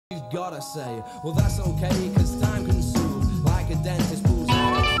gotta say, well that's okay, cause time can soothe, like a dentist pulls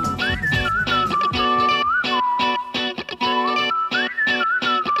out a tooth.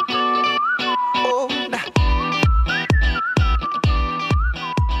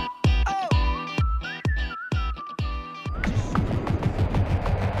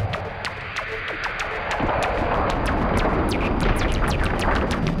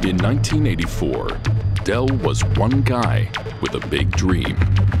 In 1984, Dell was one guy with a big dream.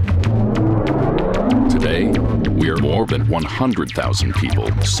 Today, we are more than 100,000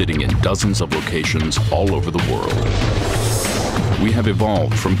 people sitting in dozens of locations all over the world. We have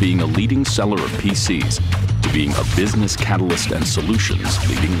evolved from being a leading seller of PCs to being a business catalyst and solutions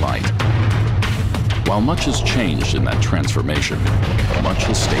leading light. While much has changed in that transformation, much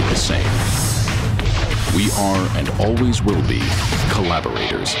has stayed the same. We are and always will be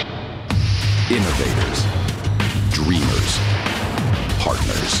collaborators, innovators, dreamers,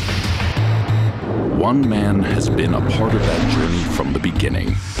 partners. One man has been a part of that journey from the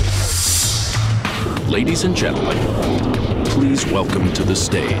beginning. Ladies and gentlemen, please welcome to the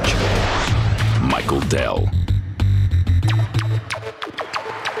stage, MichaelDell.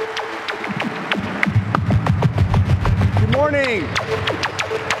 Good morning.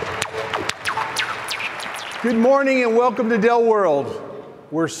 Good morning and welcome to Dell World.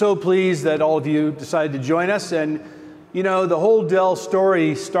 We're so pleased that all of you decided to join us. And you know, the whole Dell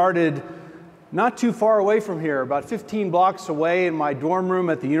story started not too far away from here, about 15 blocks away in my dorm room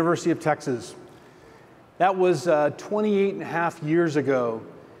at the University of Texas. That was 28 and a half years ago.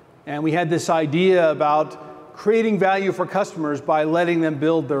 And we had this idea about creating value for customers by letting them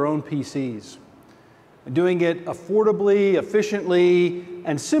build their own PCs. And doing it affordably, efficiently,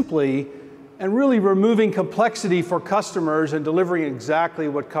 and simply, and really removing complexity for customers and delivering exactly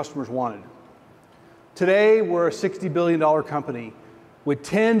what customers wanted. Today, we're a $60 billion company with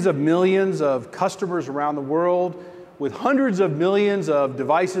tens of millions of customers around the world, with hundreds of millions of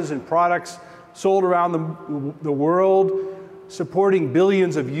devices and products sold around the world, supporting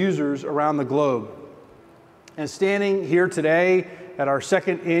billions of users around the globe. And standing here today at our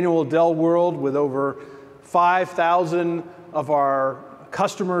second annual Dell World with over 5,000 of our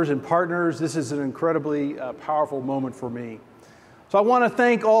customers and partners, this is an incredibly powerful moment for me. So I want to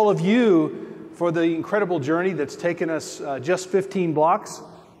thank all of you for the incredible journey that's taken us just 15 blocks,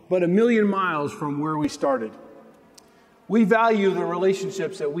 but 1,000,000 miles from where we started. We value the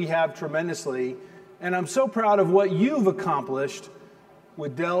relationships that we have tremendously, and I'm so proud of what you've accomplished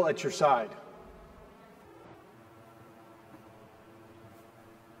with Dell at your side.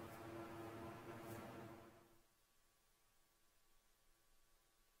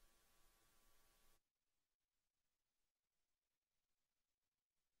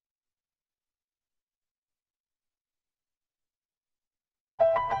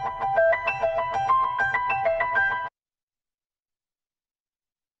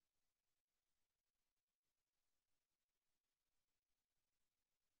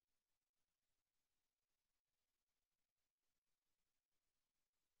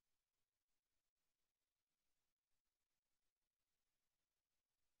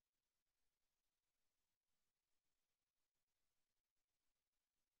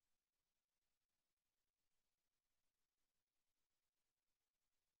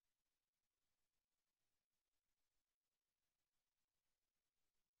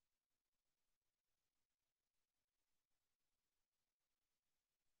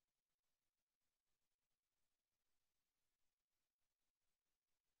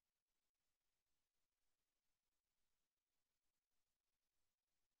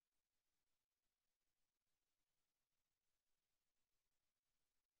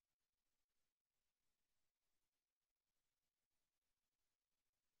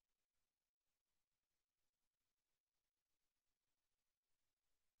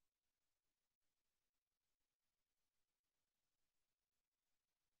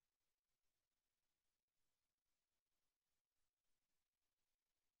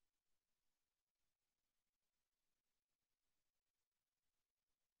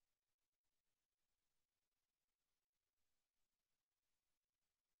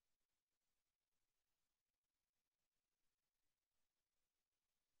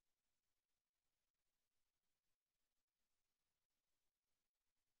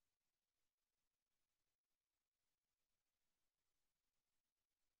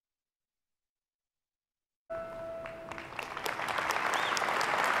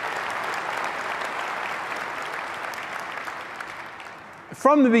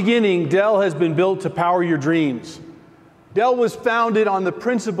 From the beginning, Dell has been built to power your dreams. Dell was founded on the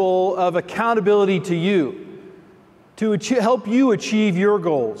principle of accountability to you, to help you achieve your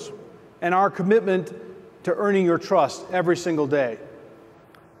goals. and our commitment to earning your trust every single day.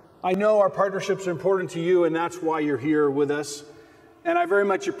 I know our partnerships are important to you, and that's why you're here with us. And I very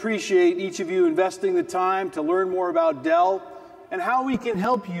much appreciate each of you investing the time to learn more about Dell and how we can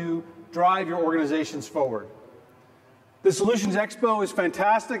help you drive your organizations forward. The Solutions Expo is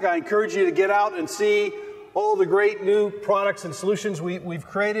fantastic. I encourage you to get out and see all the great new products and solutions we've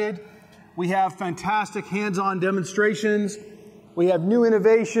created. We have fantastic hands-on demonstrations. We have new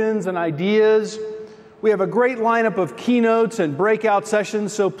innovations and ideas. We have a great lineup of keynotes and breakout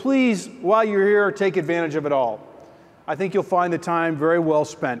sessions, so please, while you're here, take advantage of it all. I think you'll find the time very well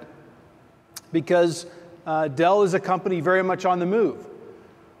spent, because Dell is a company very much on the move.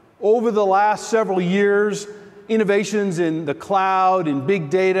 Over the last several years, innovations in the cloud, in big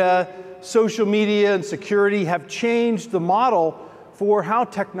data, social media, and security have changed the model for how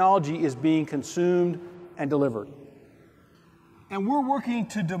technology is being consumed and delivered. And we're working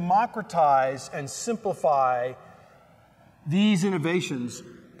to democratize and simplify these innovations,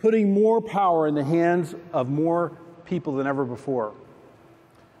 putting more power in the hands of more people than ever before.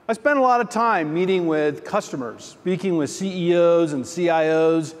 I spent a lot of time meeting with customers, speaking with CEOs and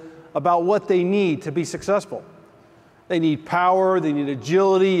CIOs about what they need to be successful. They need power, they need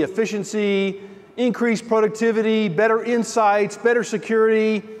agility, efficiency, increased productivity, better insights, better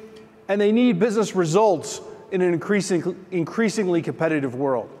security, and they need business results in an increasingly competitive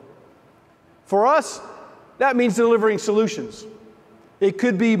world. For us, that means delivering solutions. It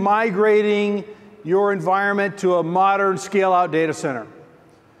could be migrating your environment to a modern scale-out data center.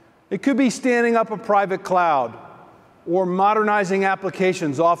 It could be standing up a private cloud, or modernizing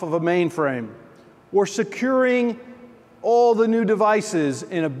applications off of a mainframe, or securing all the new devices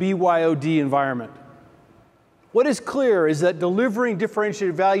in a BYOD environment. What is clear is that delivering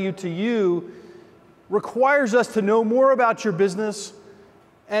differentiated value to you requires us to know more about your business,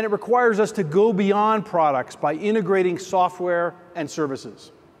 and it requires us to go beyond products by integrating software and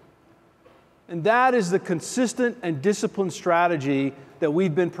services. And that is the consistent and disciplined strategy that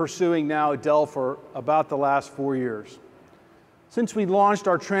we've been pursuing now at Dell for about the last 4 years. Since we launched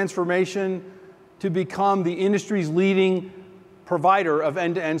our transformation to become the industry's leading provider of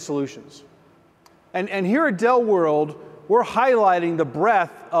end-to-end solutions. And here at Dell World, we're highlighting the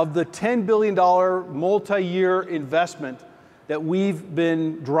breadth of the $10 billion multi-year investment that we've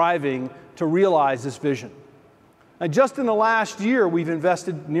been driving to realize this vision. And just in the last year, we've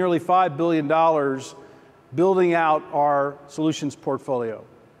invested nearly $5 billion building out our solutions portfolio.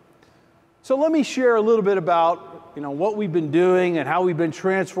 So let me share a little bit about what we've been doing and how we've been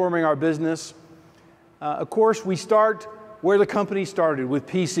transforming our business. Of course, we start where the company started, with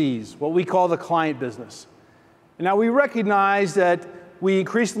PCs, what we call the client business. And now we recognize that we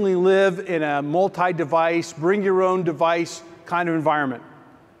increasingly live in a multi-device, bring your own device kind of environment.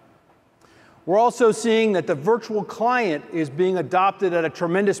 We're also seeing that the virtual client is being adopted at a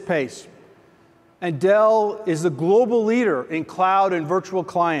tremendous pace. And Dell is the global leader in cloud and virtual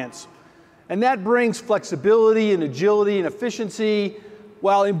clients. And that brings flexibility and agility and efficiency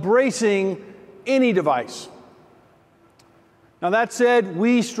while embracing any device. Now that said,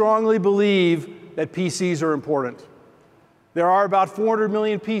 we strongly believe that PCs are important. There are about 400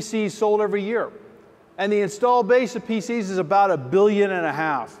 million PCs sold every year, and the installed base of PCs is about 1.5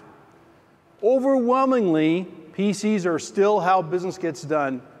 billion. Overwhelmingly, PCs are still how business gets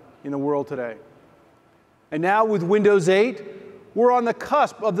done in the world today. And now with Windows 8, we're on the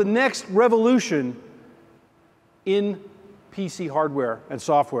cusp of the next revolution in PC hardware and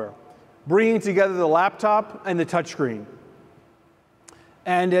software, bringing together the laptop and the touchscreen.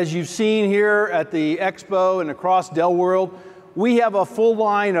 And as you've seen here at the Expo and across Dell World, we have a full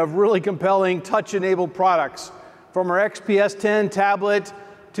line of really compelling touch-enabled products, from our XPS 10 tablet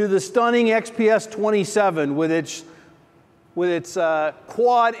to the stunning XPS 27 with its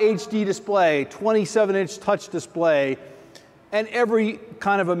quad HD display, 27-inch touch display, and every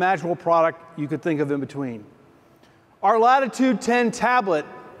kind of imaginable product you could think of in between. Our Latitude 10 tablet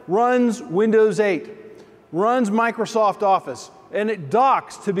runs Windows 8, runs Microsoft Office, and it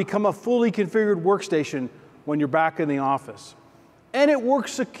docks to become a fully configured workstation when you're back in the office. And it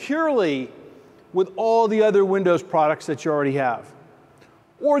works securely with all the other Windows products that you already have.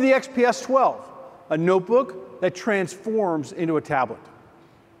 Or the XPS 12, a notebook that transforms into a tablet.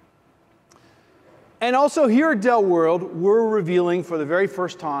 And also here at Dell World, we're revealing for the very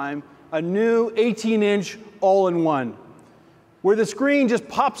first time a new 18-inch all-in-one, where the screen just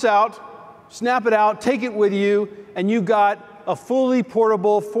pops out, snap it out, take it with you, and you've got a fully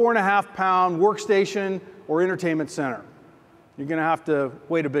portable 4.5-pound workstation or entertainment center. You're going to have to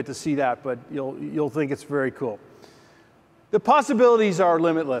wait a bit to see that, but you'll think it's very cool. The possibilities are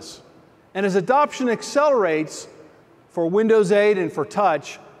limitless. And as adoption accelerates for Windows 8 and for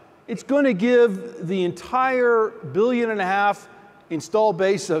touch, it's going to give the entire 1.5 billion install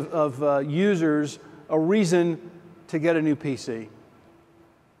base of users a reason to get a new PC.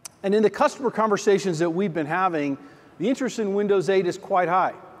 And in the customer conversations that we've been having, the interest in Windows 8 is quite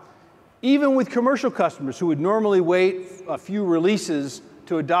high. Even with commercial customers who would normally wait a few releases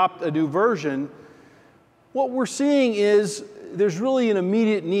to adopt a new version, what we're seeing is there's really an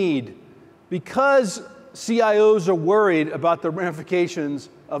immediate need because CIOs are worried about the ramifications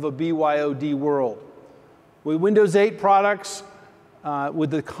of a BYOD world. With Windows 8 products,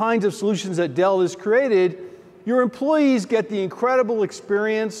 with the kinds of solutions that Dell has created, your employees get the incredible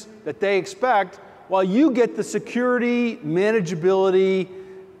experience that they expect, while you get the security, manageability,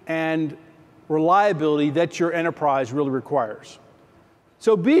 and reliability that your enterprise really requires.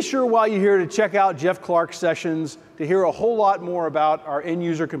 So be sure while you're here to check out Jeff Clark's sessions to hear a whole lot more about our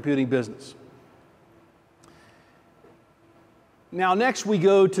end-user computing business. Now, next we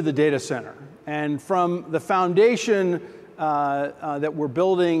go to the data center. And from the foundation that we're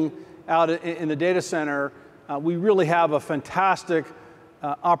building out in the data center, we really have a fantastic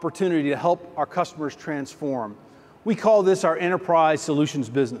opportunity to help our customers transform. We call this our enterprise solutions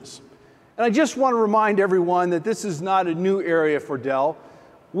business. And I just want to remind everyone that this is not a new area for Dell.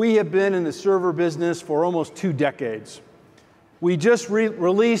 We have been in the server business for almost 2 decades. We just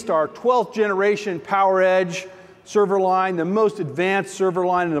released our 12th generation PowerEdge server line, the most advanced server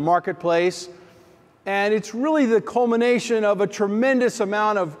line in the marketplace. And it's really the culmination of a tremendous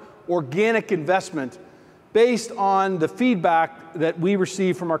amount of organic investment based on the feedback that we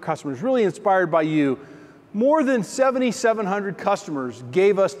receive from our customers, really inspired by you. More than 7,700 customers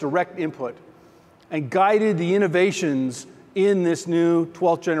gave us direct input and guided the innovations in this new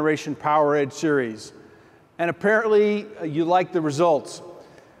 12th generation PowerEdge series. And apparently, you like the results.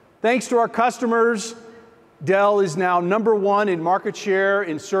 Thanks to our customers, Dell is now #1 in market share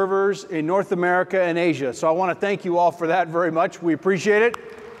in servers in North America and Asia. So I want to thank you all for that very much. We appreciate it.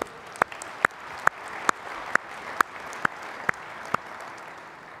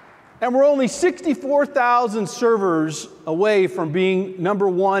 And we're only 64,000 servers away from being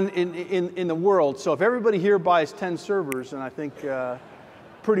 #1 in the world. So if everybody here buys 10 servers, then I think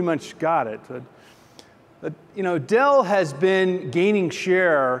pretty much got it. But, you know, Dell has been gaining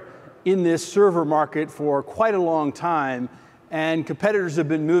share in this server market for quite a long time, and competitors have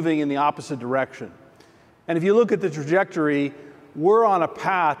been moving in the opposite direction. And if you look at the trajectory, we're on a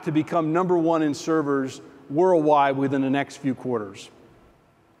path to become #1 in servers worldwide within the next few quarters.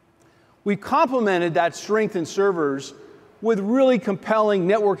 We complemented that strength in servers with really compelling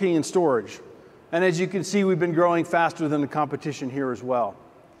networking and storage. And as you can see, we've been growing faster than the competition here as well.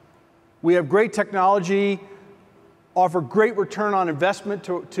 We have great technology, offer great return on investment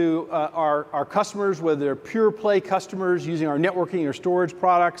to our customers, whether they're pure play customers using our networking or storage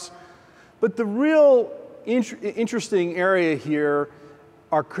products. But the real interesting area here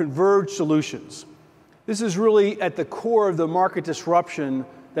are converged solutions. This is really at the core of the market disruption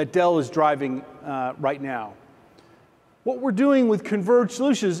that Dell is driving right now. What we're doing with converged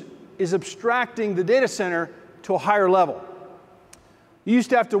solutions is abstracting the data center to a higher level. You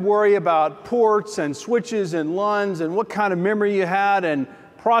used to have to worry about ports and switches and LUNs and what kind of memory you had and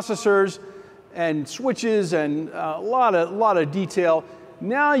processors and switches and a lot of detail.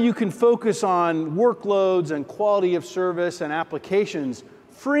 Now you can focus on workloads and quality of service and applications,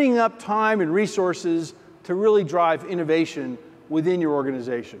 freeing up time and resources to really drive innovation within your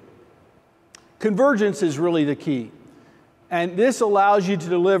organization. Convergence is really the key. And this allows you to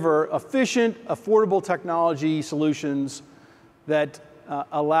deliver efficient, affordable technology solutions that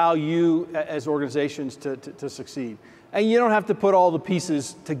allow you as organizations to succeed. And you don't have to put all the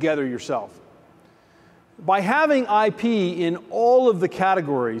pieces together yourself. By having IP in all of the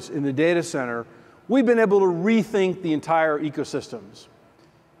categories in the data center, we've been able to rethink the entire ecosystems.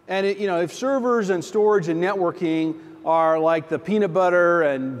 And if servers and storage and networking are like the peanut butter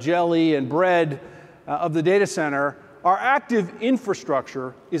and jelly and bread of the data center, our active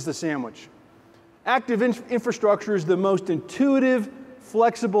infrastructure is the sandwich. Active infrastructure is the most intuitive,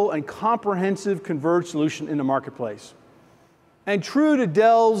 flexible, and comprehensive converged solution in the marketplace. And true to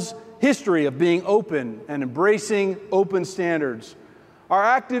Dell's history of being open and embracing open standards, our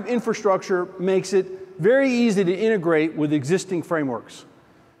active infrastructure makes it very easy to integrate with existing frameworks,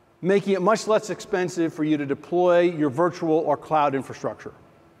 making it much less expensive for you to deploy your virtual or cloud infrastructure.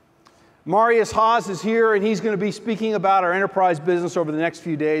 Marius Haas is here, and he's going to be speaking about our enterprise business over the next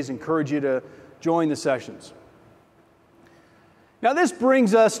few days. Encourage you to join the sessions. Now, this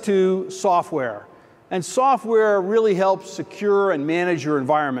brings us to software. And software really helps secure and manage your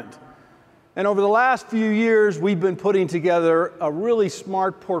environment. And over the last few years, we've been putting together a really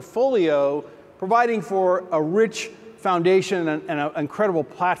smart portfolio, providing for a rich foundation and an incredible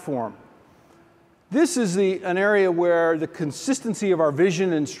platform. This is an area where the consistency of our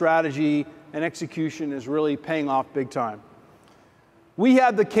vision and strategy and execution is really paying off big time. We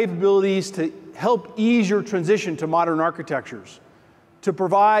have the capabilities to help ease your transition to modern architectures, to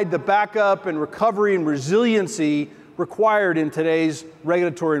provide the backup and recovery and resiliency required in today's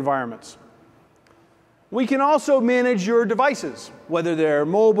regulatory environments. We can also manage your devices, whether they're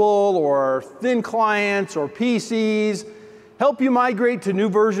mobile or thin clients or PCs, help you migrate to new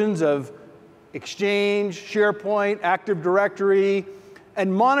versions of Exchange, SharePoint, Active Directory,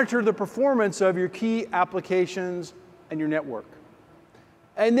 and monitor the performance of your key applications and your network.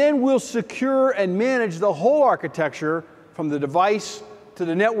 And then we'll secure and manage the whole architecture from the device to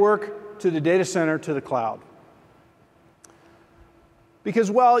the network to the data center to the cloud.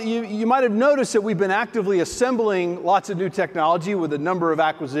 Because while you might have noticed that we've been actively assembling lots of new technology with a number of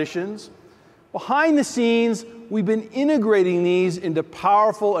acquisitions, behind the scenes, we've been integrating these into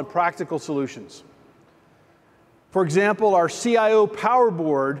powerful and practical solutions. For example, our CIO Power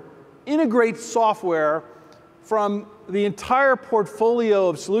Board integrates software from the entire portfolio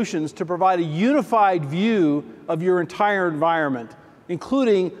of solutions to provide a unified view of your entire environment,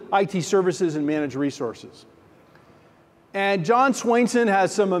 including IT services and managed resources. And John Swainson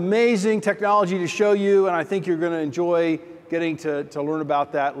has some amazing technology to show you, and I think you're going to enjoy getting to learn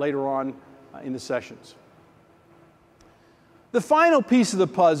about that later on in the sessions. The final piece of the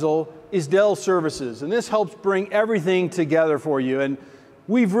puzzle is Dell Services, and this helps bring everything together for you. And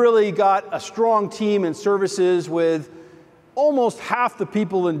we've really got a strong team in services with almost half the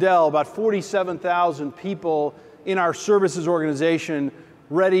people in Dell, about 47,000 people in our services organization,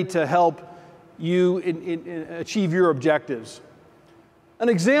 ready to help you achieve your objectives. An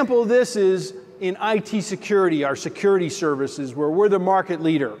example of this is in IT security, our security services, where we're the market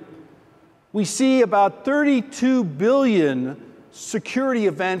leader. We see about 32 billion security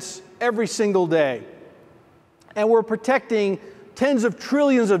events every single day. And we're protecting tens of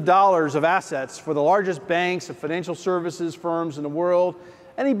trillions of dollars of assets for the largest banks and financial services firms in the world,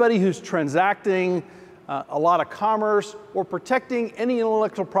 anybody who's transacting a lot of commerce, or protecting any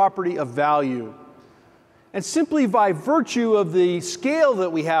intellectual property of value. And simply by virtue of the scale that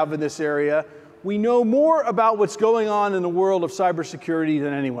we have in this area, we know more about what's going on in the world of cybersecurity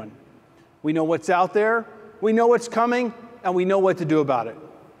than anyone. We know what's out there, we know what's coming, and we know what to do about it.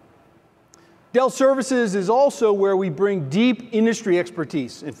 Dell Services is also where we bring deep industry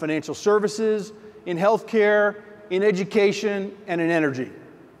expertise in financial services, in healthcare, in education, and in energy.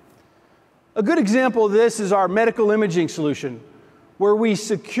 A good example of this is our medical imaging solution, where we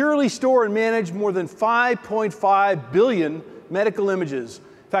securely store and manage more than 5.5 billion medical images.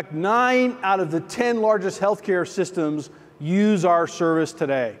 In fact, 9 out of the 10 largest healthcare systems use our service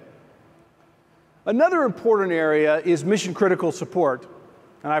today. Another important area is mission-critical support.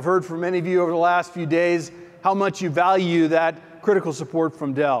 And I've heard from many of you over the last few days how much you value that critical support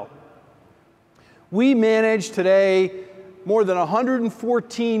from Dell. We manage today more than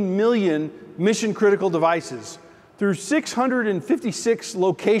 114 million mission-critical devices through 656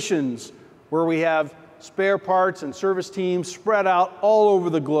 locations where we have spare parts and service teams spread out all over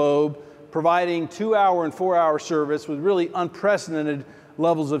the globe, providing 2-hour and 4-hour service with really unprecedented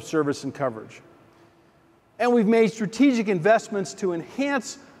levels of service and coverage. And we've made strategic investments to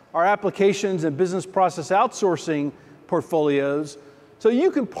enhance our applications and business process outsourcing portfolios so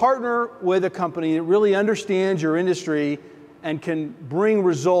you can partner with a company that really understands your industry and can bring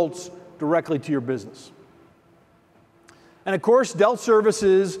results directly to your business. And of course, Dell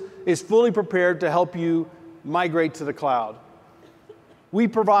Services is fully prepared to help you migrate to the cloud. We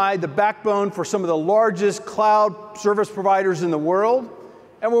provide the backbone for some of the largest cloud service providers in the world,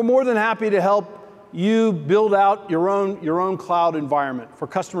 and we're more than happy to help you build out your own cloud environment for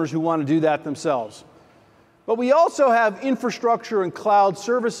customers who want to do that themselves. But we also have infrastructure and cloud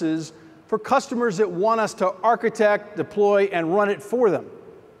services for customers that want us to architect, deploy, and run it for them.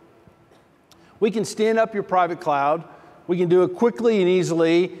 We can stand up your private cloud, we can do it quickly and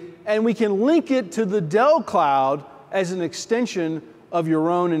easily, and we can link it to the Dell Cloud as an extension of your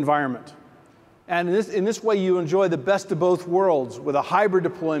own environment. And in this way, you enjoy the best of both worlds with a hybrid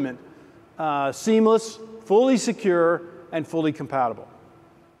deployment, seamless, fully secure, and fully compatible.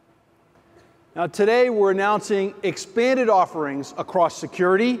 Now today we're announcing expanded offerings across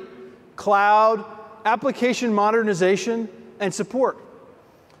security, cloud, application modernization, and support.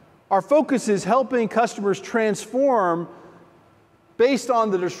 Our focus is helping customers transform based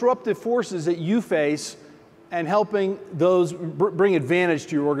on the disruptive forces that you face and helping those bring advantage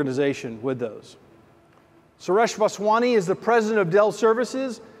to your organization with those. Suresh Vaswani is the president of Dell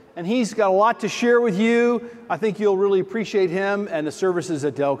Services, and he's got a lot to share with you. I think you'll really appreciate him and the services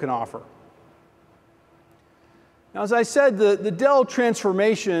that Dell can offer. Now, as I said, the Dell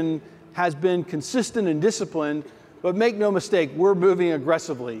transformation has been consistent and disciplined, but make no mistake, we're moving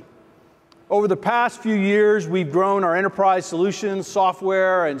aggressively. Over the past few years, we've grown our enterprise solutions,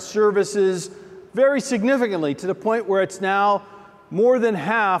 software, and services very significantly to the point where it's now more than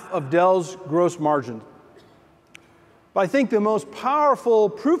half of Dell's gross margin. But I think the most powerful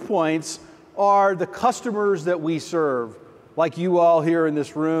proof points are the customers that we serve, like you all here in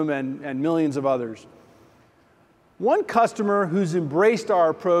this room and millions of others. One customer who's embraced our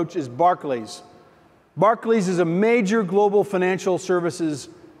approach is Barclays. Barclays is a major global financial services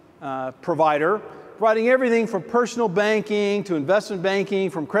provider, providing everything from personal banking to investment banking,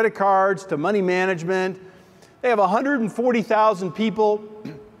 from credit cards to money management. They have 140,000 people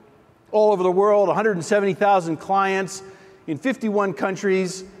all over the world, 170,000 clients in 51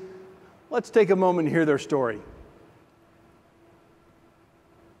 countries. Let's take a moment and hear their story.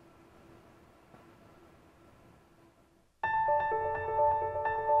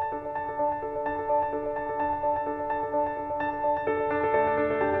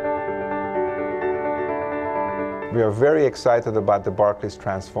 We are very excited about the Barclays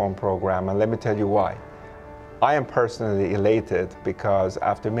Transform program, and let me tell you why. I am personally elated because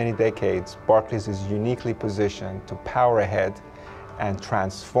after many decades, Barclays is uniquely positioned to power ahead and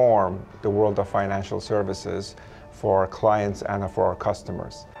transform the world of financial services for our clients and for our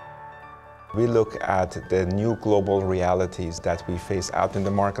customers. We look at the new global realities that we face out in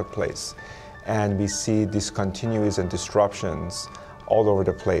the marketplace, and we see discontinuities and disruptions all over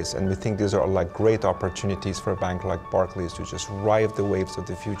the place, and we think these are like great opportunities for a bank like Barclays to just ride the waves of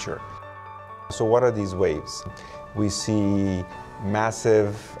the future. So what are these waves? We see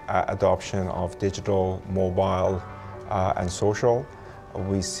massive adoption of digital, mobile, and social.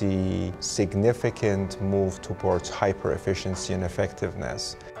 We see significant move towards hyper efficiency and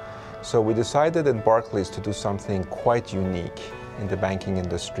effectiveness. So we decided at Barclays to do something quite unique in the banking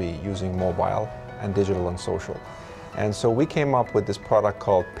industry using mobile and digital and social. And so we came up with this product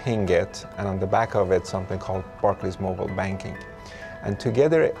called Ping It, and on the back of it, something called Barclays Mobile Banking. And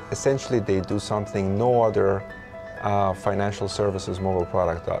together, essentially, they do something no other financial services mobile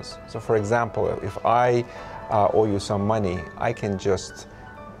product does. So for example, if I owe you some money, I can just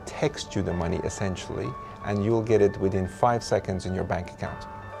text you the money, essentially, and you'll get it within 5 seconds in your bank account.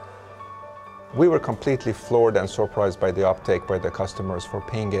 We were completely floored and surprised by the uptake by the customers for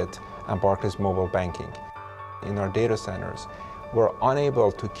Ping It and Barclays Mobile Banking. In our data centers, we're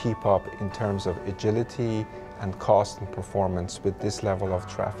unable to keep up in terms of agility and cost and performance with this level of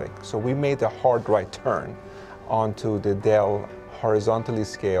traffic. So we made a hard right turn onto the Dell horizontally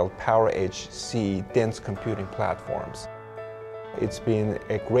scaled PowerEdge-C dense computing platforms. It's been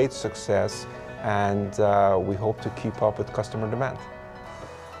a great success, and we hope to keep up with customer demand.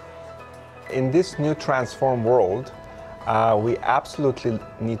 In this new transformed world, we absolutely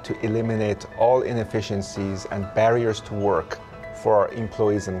need to eliminate all inefficiencies and barriers to work for our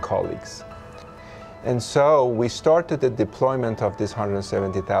employees and colleagues. And so we started the deployment of these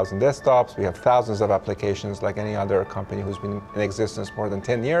 170,000 desktops. We have thousands of applications like any other company who's been in existence more than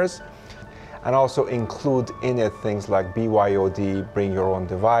 10 years. And also include in it things like BYOD, bring your own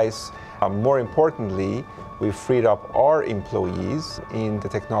device. More importantly, we freed up our employees in the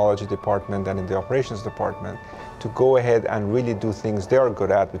technology department and in the operations department to go ahead and really do things they're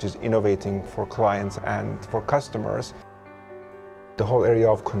good at, which is innovating for clients and for customers. The whole area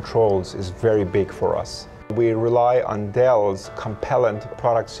of controls is very big for us. We rely on Dell's Compellent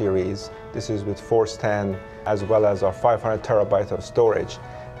product series. This is with Force 10, as well as our 500 terabytes of storage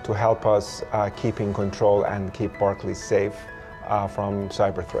to help us keep in control and keep Barclays safe from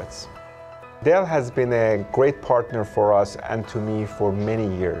cyber threats. Dell has been a great partner for us and to me for many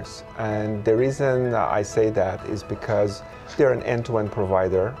years. And the reason I say that is because they're an end-to-end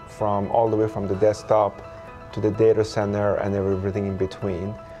provider, from all the way from the desktop to the data center and everything in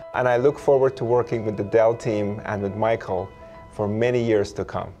between. And I look forward to working with the Dell team and with Michael for many years to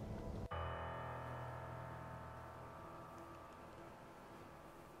come.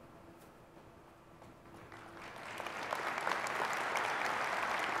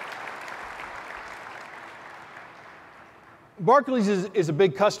 Barclays is a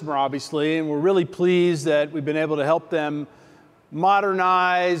big customer, obviously, and we're really pleased that we've been able to help them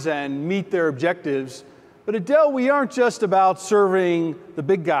modernize and meet their objectives. But at Dell, we aren't just about serving the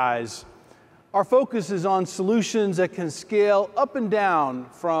big guys. Our focus is on solutions that can scale up and down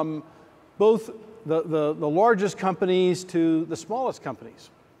from both the largest companies to the smallest companies.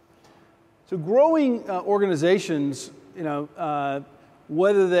 So growing organizations,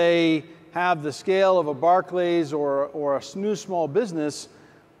 whether they have the scale of a Barclays or a new small business,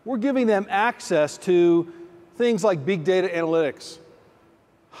 we're giving them access to things like big data analytics.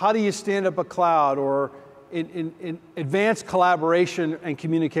 How do you stand up a cloud, or in advanced collaboration and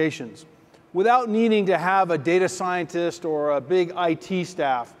communications without needing to have a data scientist or a big IT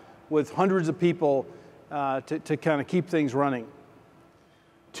staff with hundreds of people to kind of keep things running.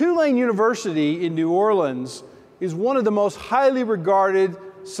 Tulane University in New Orleans is one of the most highly regarded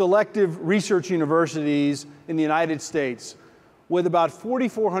selective research universities in the United States, with about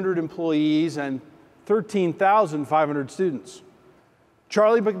 4,400 employees and 13,500 students.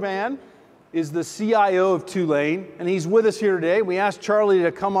 Charlie McMahon is the CIO of Tulane, and he's with us here today. We asked Charlie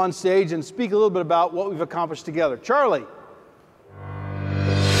to come on stage and speak a little bit about what we've accomplished together. Charlie.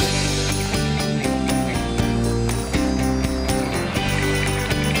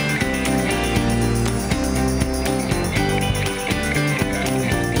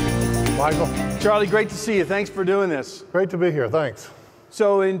 Michael. Charlie, great to see you. Thanks for doing this. Great to be here, thanks.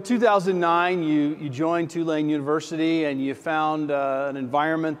 So in 2009, you joined Tulane University and you found an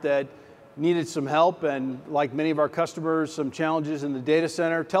environment that needed some help, and like many of our customers, some challenges in the data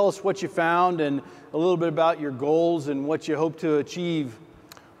center. Tell us what you found and a little bit about your goals and what you hope to achieve.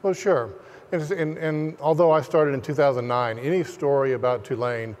 Well, sure. And although I started in 2009, any story about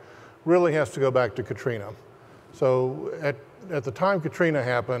Tulane really has to go back to Katrina. So at the time Katrina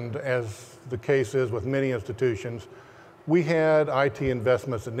happened, as the case is with many institutions, we had IT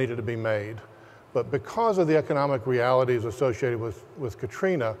investments that needed to be made. But because of the economic realities associated with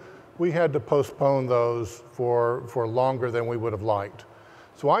Katrina, we had to postpone those for longer than we would have liked.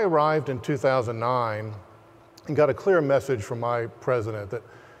 So I arrived in 2009 and got a clear message from my president that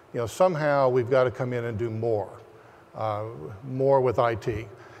somehow we've got to come in and do more with IT.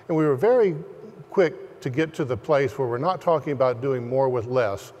 And we were very quick to get to the place where we're not talking about doing more with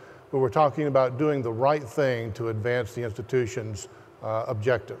less, but we're talking about doing the right thing to advance the institution's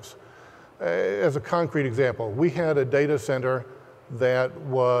objectives. As a concrete example, we had a data center that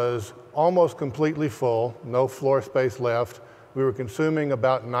was almost completely full, no floor space left. We were consuming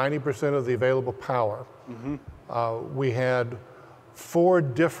about 90% of the available power. Mm-hmm. We had 4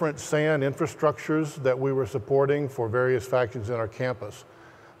 different SAN infrastructures that we were supporting for various factions in our campus.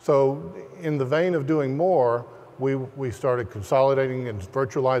 So in the vein of doing more, we started consolidating and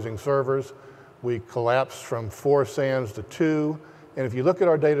virtualizing servers. We collapsed from 4 SANs to 2. And if you look at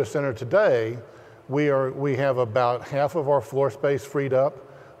our data center today, we have about half of our floor space freed up.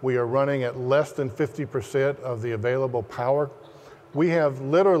 We are running at less than 50% of the available power. We have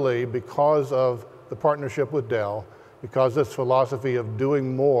literally, because of the partnership with Dell, because this philosophy of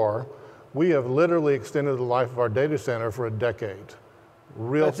doing more, we have literally extended the life of our data center for a decade.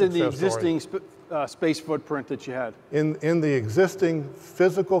 That's in the existing space footprint that you had? In the existing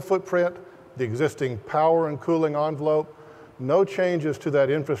physical footprint, the existing power and cooling envelope, no changes to that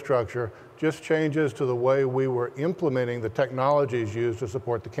infrastructure, just changes to the way we were implementing the technologies used to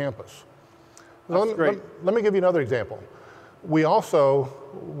support the campus. That's great. Let me give you another example. We also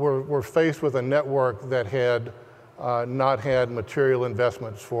were faced with a network that had not had material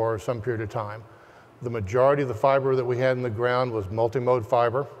investments for some period of time. The majority of the fiber that we had in the ground was multi-mode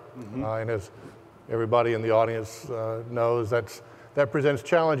fiber. Mm-hmm. And as everybody in the audience knows, that presents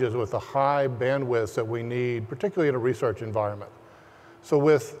challenges with the high bandwidths that we need, particularly in a research environment. So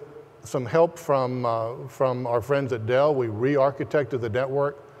with some help from our friends at Dell, we re-architected the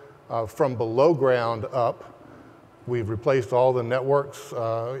network from below ground up. We've replaced all the network's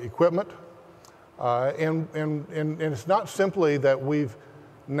equipment. And it's not simply that we've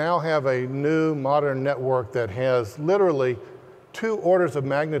now have a new modern network that has literally 2 orders of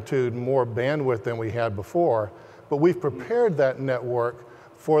magnitude more bandwidth than we had before, but we've prepared that network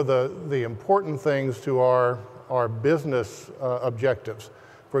for the important things to our business objectives.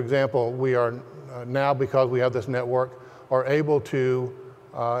 For example, we are now, because we have this network, are able to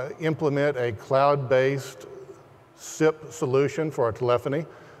implement a cloud-based SIP solution for our telephony.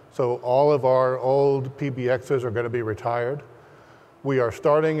 So all of our old PBXs are going to be retired. We are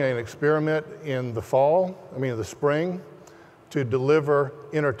starting an experiment in the spring, to deliver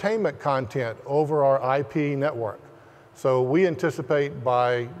entertainment content over our IP network. So we anticipate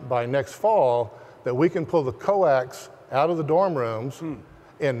by next fall that we can pull the coax out of the dorm rooms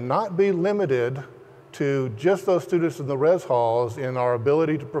and not be limited to just those students in the res halls in our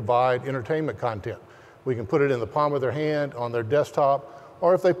ability to provide entertainment content. We can put it in the palm of their hand, on their desktop,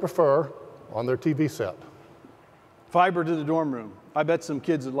 or if they prefer, on their TV set. Fiber to the dorm room. I bet some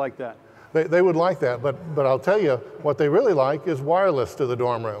kids would like that. They would like that, but I'll tell you, what they really like is wireless to the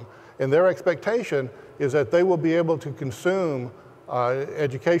dorm room. And their expectation is that they will be able to consume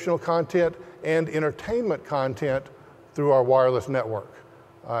educational content and entertainment content through our wireless network.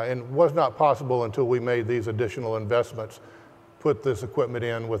 And was not possible until we made these additional investments, put this equipment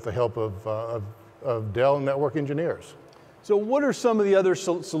in with the help of Dell network engineers. So what are some of the other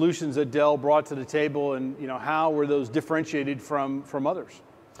solutions that Dell brought to the table, and how were those differentiated from others?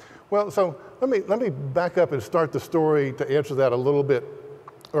 Well, so let me back up and start the story to answer that a little bit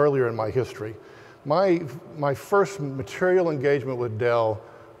earlier in my history. My first material engagement with Dell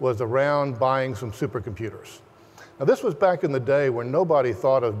was around buying some supercomputers. Now this was back in the day when nobody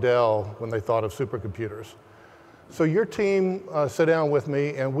thought of Dell when they thought of supercomputers. So your team sat down with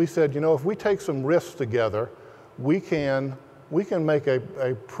me and we said, if we take some risks together, we can make a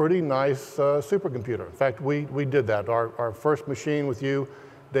pretty nice supercomputer. In fact, we did that. Our first machine with you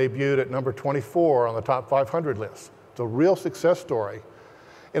debuted at number 24 on the top 500 list. It's a real success story.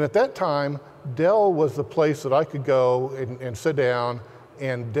 And at that time, Dell was the place that I could go and sit down,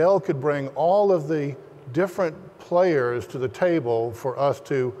 and Dell could bring all of the different players to the table for us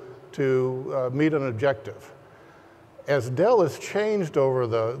to meet an objective. As Dell has changed over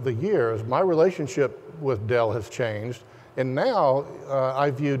the years, my relationship with Dell has changed, and now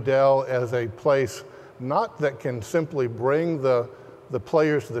I view Dell as a place not that can simply bring the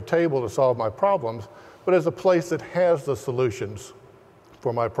players to the table to solve my problems, but as a place that has the solutions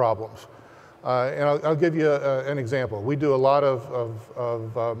for my problems. And I'll give you an example. We do a lot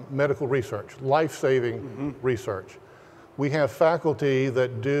of medical research, life-saving research. We have faculty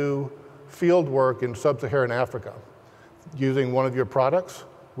that do field work in sub-Saharan Africa. Using one of your products,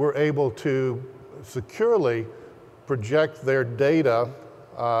 we're able to securely project their data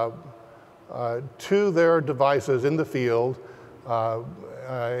to their devices in the field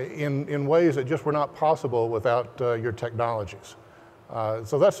in ways that just were not possible without your technologies.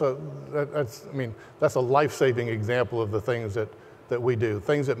 So that's a life-saving example of the things that we do,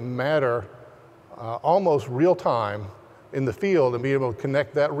 things that matter almost real time in the field, and be able to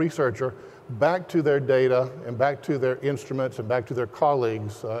connect that researcher back to their data and back to their instruments and back to their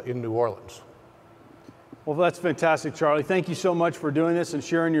colleagues in New Orleans. Well, that's fantastic, Charlie. Thank you so much for doing this and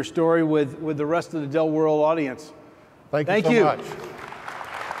sharing your story with the rest of the Dell World audience. Thank you so much.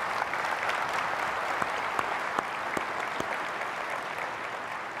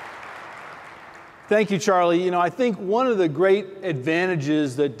 Thank you, Charlie. I think one of the great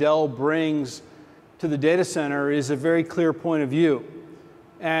advantages that Dell brings to the data center is a very clear point of view.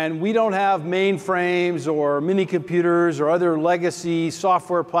 And we don't have mainframes or mini computers or other legacy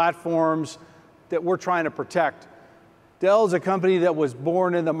software platforms that we're trying to protect. Dell is a company that was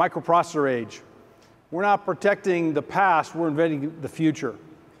born in the microprocessor age. We're not protecting the past, we're inventing the future.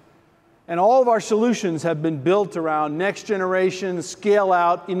 And all of our solutions have been built around next generation, scale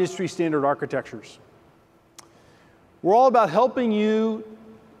out, industry standard architectures. We're all about helping you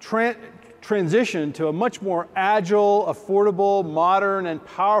transition to a much more agile, affordable, modern, and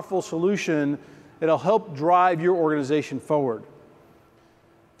powerful solution that'll help drive your organization forward.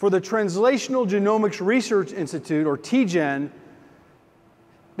 For the Translational Genomics Research Institute, or TGen,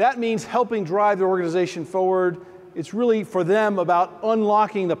 that means helping drive the organization forward. It's really, for them, about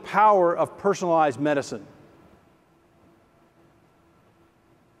unlocking the power of personalized medicine.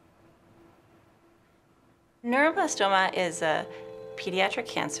 Neuroblastoma is a pediatric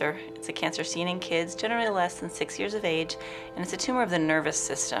cancer. It's a cancer seen in kids generally less than 6 years of age, and it's a tumor of the nervous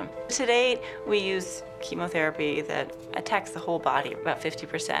system. To date, we use chemotherapy that attacks the whole body. About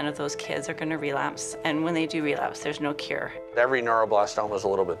 50% of those kids are going to relapse, and when they do relapse, there's no cure. Every neuroblastoma is a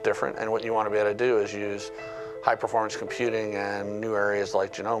little bit different, and what you want to be able to do is use high-performance computing and new areas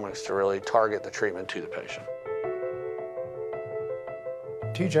like genomics to really target the treatment to the patient.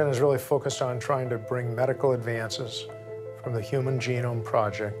 TGen is really focused on trying to bring medical advances from the Human Genome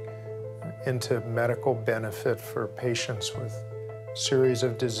Project into medical benefit for patients with a series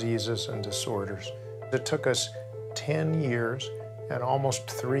of diseases and disorders. It took us 10 years and almost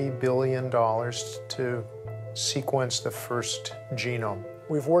 $3 billion to sequence the first genome.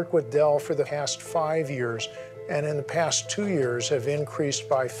 We've worked with Dell for the past 5 years, and in the past 2 years have increased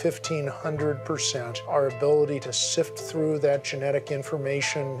by 1,500% our ability to sift through that genetic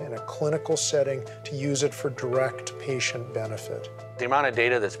information in a clinical setting to use it for direct patient benefit. The amount of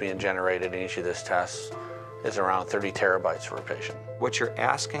data that's being generated in each of these tests is around 30 terabytes for a patient. What you're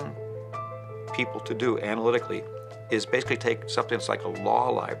asking people to do analytically is basically take something that's like a law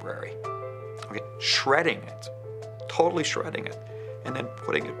library, okay, shredding it, totally shredding it, and then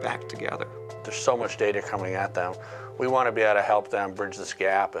putting it back together. There's so much data coming at them We want to be able to help them bridge this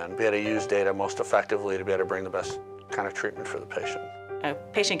gap and be able to use data most effectively to be able to bring the best kind of treatment for the patient. A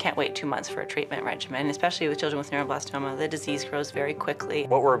patient can't wait 2 months for a treatment regimen, especially with children with neuroblastoma. The disease grows very quickly.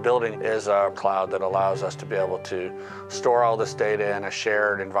 What we're building is a cloud that allows us to be able to store all this data in a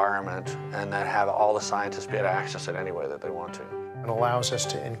shared environment and then have all the scientists be able to access it any way that they want to. It allows us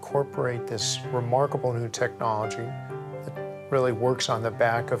to incorporate this remarkable new technology that really works on the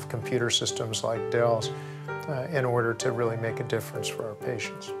back of computer systems like Dell's in order to really make a difference for our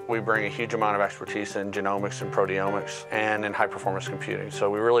patients. We bring a huge amount of expertise in genomics and proteomics and in high-performance computing. So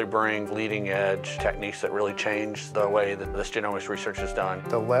we really bring leading-edge techniques that really change the way that this genomics research is done.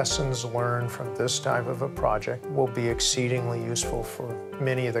 The lessons learned from this type of a project will be exceedingly useful for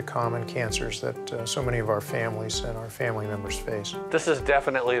many of the common cancers that so many of our families and our family members face. This is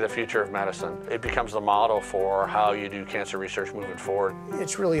definitely the future of medicine. It becomes the model for how you do cancer research moving forward.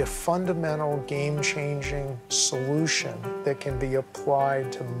 It's really a fundamental, game-changing solution that can be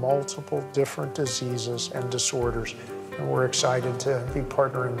applied to multiple different diseases and disorders. And we're excited to be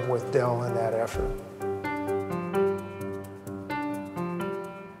partnering with Dell in that effort.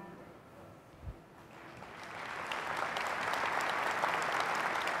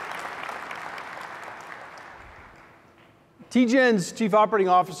 TGen's Chief Operating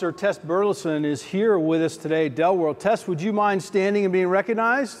Officer, Tess Burleson, is here with us today at Dell World. Tess, would you mind standing and being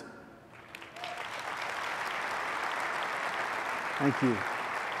recognized? Thank you.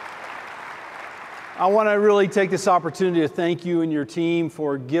 I want to really take this opportunity to thank you and your team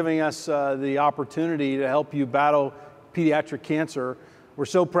for giving us the opportunity to help you battle pediatric cancer. We're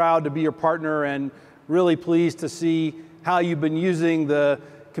so proud to be your partner and really pleased to see how you've been using the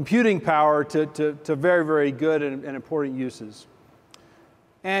computing power to very, very good and important uses.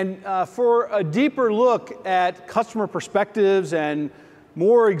 And for a deeper look at customer perspectives and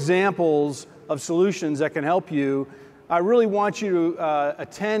more examples of solutions that can help you, I really want you to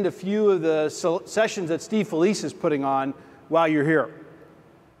attend a few of the sessions that Steve Felice is putting on while you're here.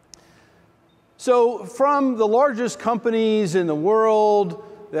 So from the largest companies in the world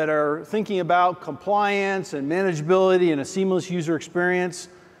that are thinking about compliance and manageability and a seamless user experience,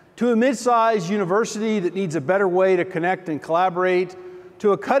 to a mid-sized university that needs a better way to connect and collaborate,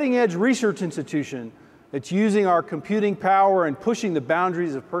 to a cutting-edge research institution that's using our computing power and pushing the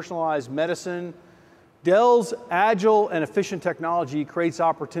boundaries of personalized medicine, Dell's agile and efficient technology creates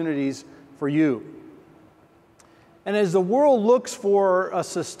opportunities for you. And as the world looks for a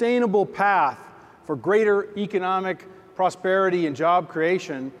sustainable path for greater economic prosperity and job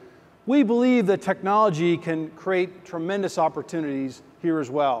creation, we believe that technology can create tremendous opportunities here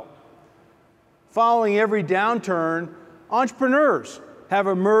as well. Following every downturn, entrepreneurs have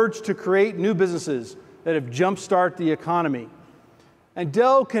emerged to create new businesses that have jumpstart the economy. And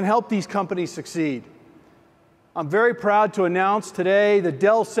Dell can help these companies succeed. I'm very proud to announce today the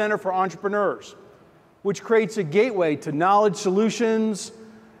Dell Center for Entrepreneurs, which creates a gateway to knowledge solutions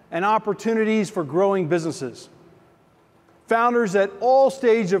and opportunities for growing businesses. Founders at all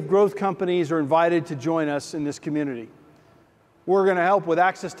stages of growth companies are invited to join us in this community. We're going to help with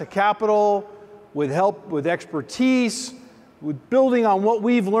access to capital, with help with expertise, with building on what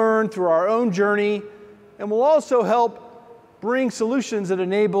we've learned through our own journey, and we'll also help bring solutions that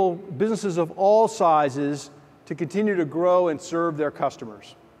enable businesses of all sizes to continue to grow and serve their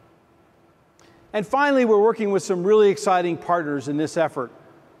customers. And finally, we're working with some really exciting partners in this effort,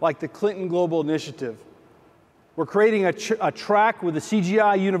 like the Clinton Global Initiative. We're creating a track with the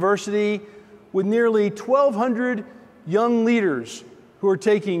CGI University with nearly 1,200 young leaders who are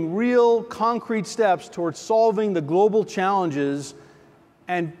taking real concrete steps towards solving the global challenges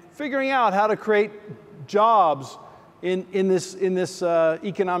and figuring out how to create jobs in this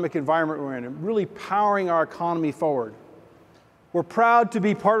economic environment we're in, and really powering our economy forward. We're proud to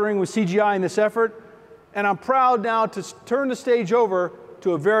be partnering with CGI in this effort, and I'm proud now to turn the stage over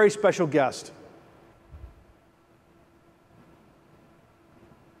to a very special guest.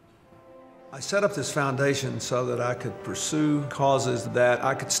 I set up this foundation so that I could pursue causes that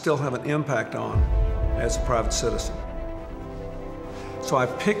I could still have an impact on as a private citizen. So I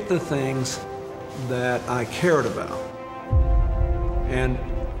picked the things that I cared about. And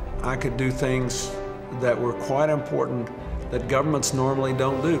I could do things that were quite important that governments normally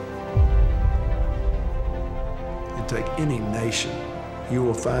don't do. You take any nation, you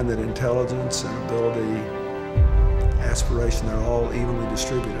will find that intelligence and ability, aspiration, they're all evenly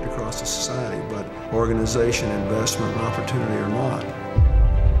distributed across the society, but organization, investment, and opportunity are not.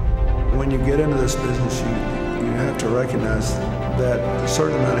 When you get into this business, you have to recognize that a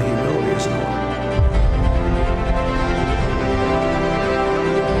certain amount of humility is in order.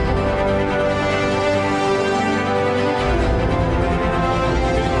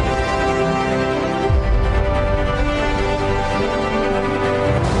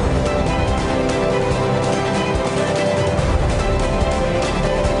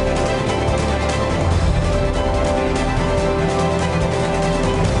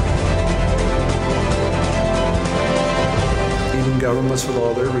 governments, with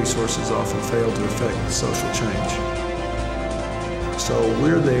all their resources, often fail to effect social change. So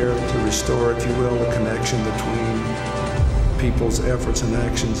we're there to restore, if you will, the connection between people's efforts and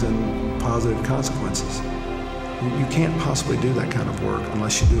actions and positive consequences. You can't possibly do that kind of work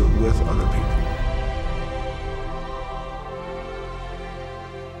unless you do it with other people.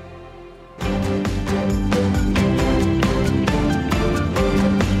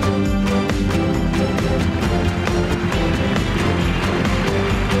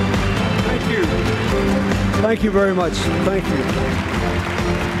 Thank you very much. Thank you.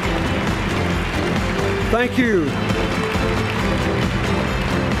 Thank you.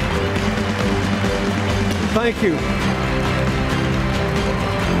 Thank you.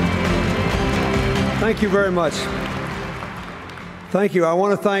 Thank you very much. Thank you. I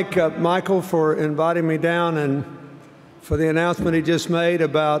want to thank Michael for inviting me down and for the announcement he just made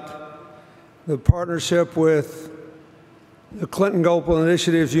about the partnership with the Clinton Global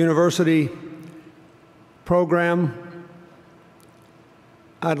Initiatives University program.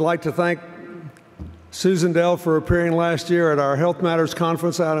 I'd like to thank Susan Dell for appearing last year at our Health Matters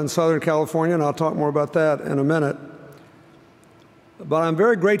Conference out in Southern California, and I'll talk more about that in a minute. But I'm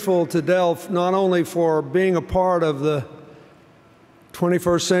very grateful to Dell not only for being a part of the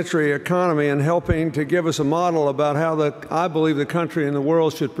 21st century economy and helping to give us a model about how I believe the country and the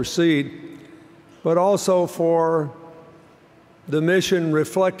world should proceed, but also for the mission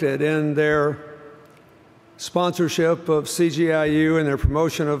reflected in their sponsorship of CGIU and their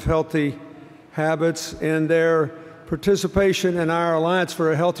promotion of healthy habits and their participation in our Alliance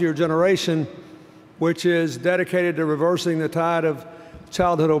for a Healthier Generation, which is dedicated to reversing the tide of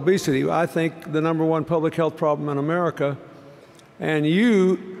childhood obesity. I think the #1 public health problem in America. And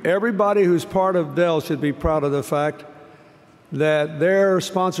everybody who's part of Dell should be proud of the fact that their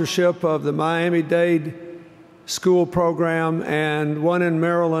sponsorship of the Miami-Dade school program and one in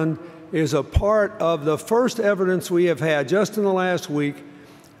Maryland is a part of the first evidence we have had just in the last week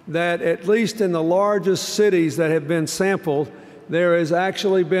that at least in the largest cities that have been sampled, there has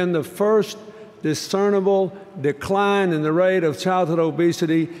actually been the first discernible decline in the rate of childhood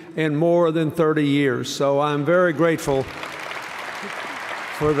obesity in more than 30 years. So I'm very grateful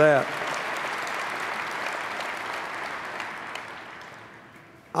for that.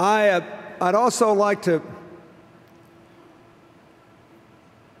 I'd also like to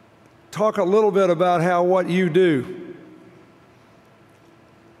talk a little bit about what you do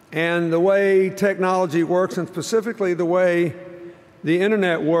and the way technology works, and specifically the way the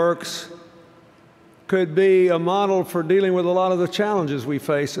internet works could be a model for dealing with a lot of the challenges we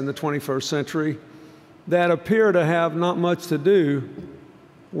face in the 21st century that appear to have not much to do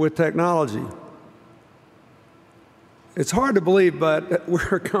with technology. It's hard to believe, but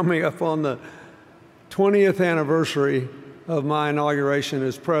we're coming up on the 20th anniversary of my inauguration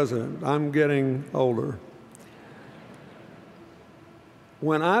as president. I'm getting older.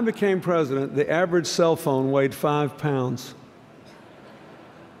 When I became president, the average cell phone weighed 5 pounds.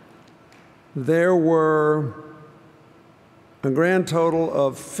 There were a grand total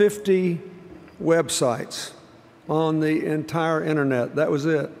of 50 websites on the entire internet. That was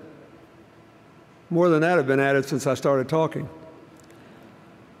it. More than that have been added since I started talking.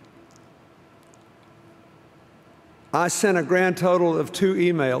 I sent a grand total of 2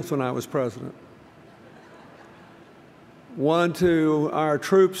 emails when I was president. One to our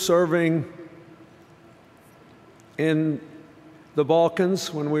troops serving in the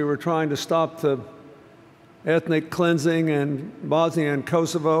Balkans when we were trying to stop the ethnic cleansing in Bosnia and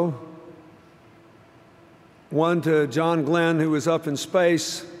Kosovo. One to John Glenn, who was up in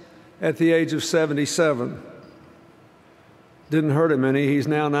space at the age of 77. Didn't hurt him any. He's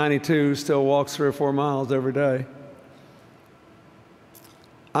now 92, still walks 3 or 4 miles every day.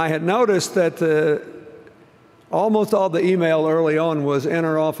 I had noticed that almost all the email early on was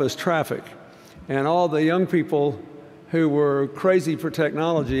inter-office traffic, and all the young people who were crazy for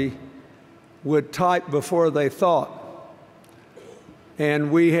technology would type before they thought.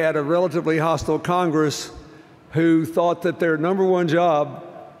 And we had a relatively hostile Congress who thought that their #1 job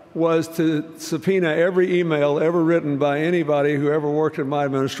was to subpoena every email ever written by anybody who ever worked in my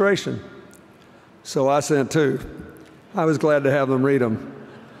administration. So I sent 2. I was glad to have them read them.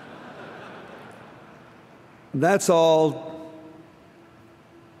 That's all,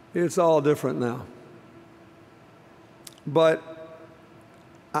 it's all different now. But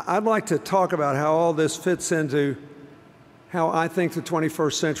I'd like to talk about how all this fits into how I think the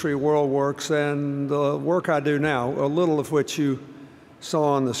 21st century world works and the work I do now, a little of which you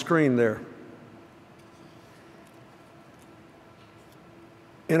saw on the screen there.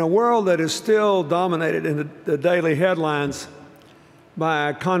 In a world that is still dominated in the daily headlines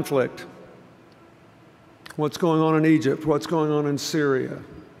by conflict. What's going on in Egypt? What's going on in Syria?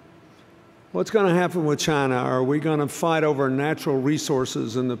 What's going to happen with China? Are we going to fight over natural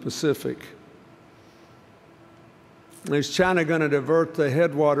resources in the Pacific? Is China going to divert the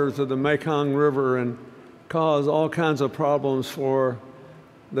headwaters of the Mekong River and cause all kinds of problems for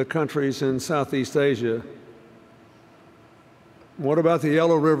the countries in Southeast Asia? What about the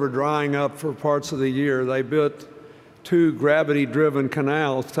Yellow River drying up for parts of the year? They built 2 gravity-driven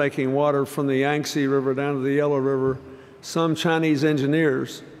canals taking water from the Yangtze River down to the Yellow River. Some Chinese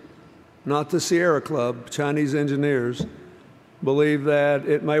engineers, not the Sierra Club, Chinese engineers, believe that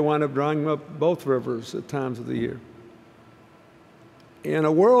it may wind up drying up both rivers at times of the year. In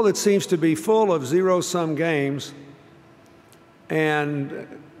a world that seems to be full of zero-sum games and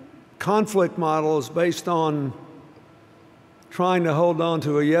conflict models based on trying to hold on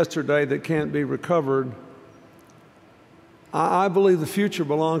to a yesterday that can't be recovered, I believe the future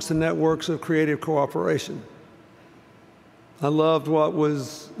belongs to networks of creative cooperation. I loved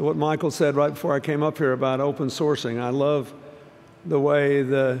what Michael said right before I came up here about open sourcing. I love the way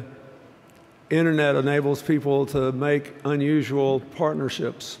the internet enables people to make unusual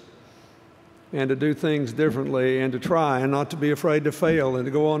partnerships and to do things differently and to try and not to be afraid to fail and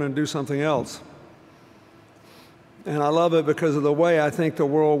to go on and do something else. And I love it because of the way I think the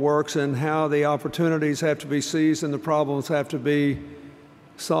world works and how the opportunities have to be seized and the problems have to be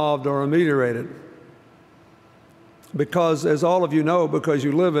solved or ameliorated. Because, as all of you know, because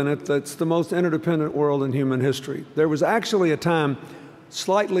you live in it, that's the most interdependent world in human history. There was actually a time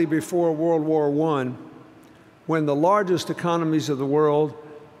slightly before World War I when the largest economies of the world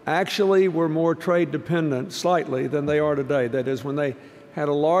actually were more trade dependent slightly than they are today. That is, when they had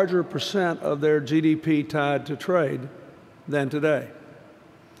a larger percent of their GDP tied to trade than today.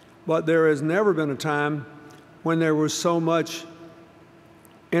 But there has never been a time when there was so much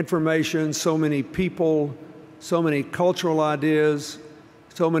information, so many people, so many cultural ideas,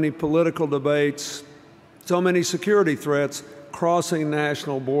 so many political debates, so many security threats crossing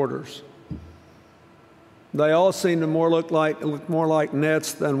national borders. They all seem to look more like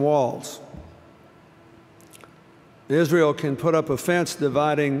nets than walls. Israel can put up a fence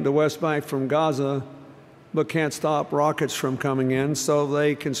dividing the West Bank from Gaza, but can't stop rockets from coming in, so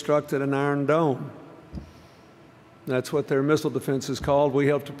they constructed an Iron Dome. That's what their missile defense is called. We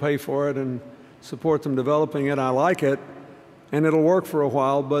help to pay for it and support them developing it. I like it, and it'll work for a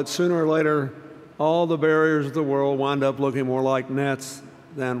while, but sooner or later, all the barriers of the world wind up looking more like nets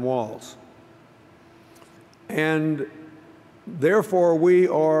than walls. And therefore, we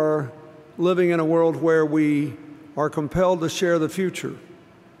are living in a world where we are compelled to share the future.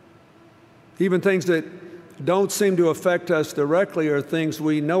 Even things that don't seem to affect us directly are things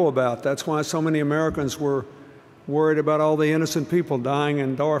we know about. That's why so many Americans were worried about all the innocent people dying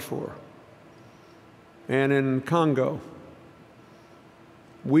in Darfur and in Congo.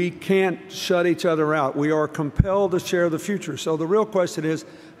 We can't shut each other out. We are compelled to share the future. So the real question is,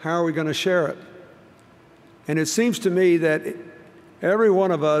 how are we going to share it? And it seems to me that every one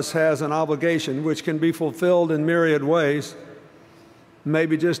of us has an obligation which can be fulfilled in myriad ways,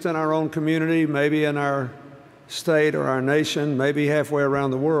 maybe just in our own community, maybe in our state or our nation, maybe halfway around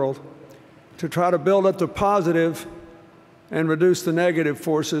the world, to try to build up the positive and reduce the negative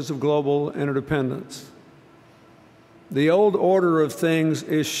forces of global interdependence. The old order of things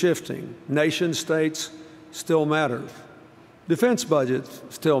is shifting. Nation states still matter. Defense budgets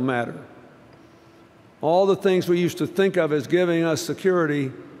still matter. All the things we used to think of as giving us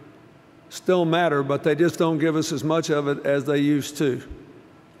security still matter, but they just don't give us as much of it as they used to.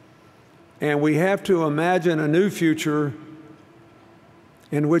 And we have to imagine a new future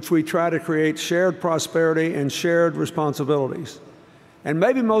in which we try to create shared prosperity and shared responsibilities. And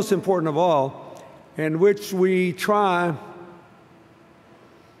maybe most important of all, in which we try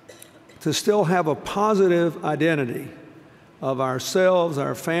to still have a positive identity of ourselves,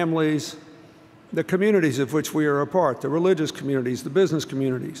 our families, the communities of which we are a part, the religious communities, the business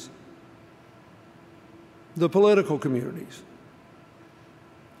communities, the political communities.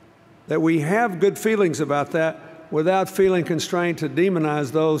 That we have good feelings about that without feeling constrained to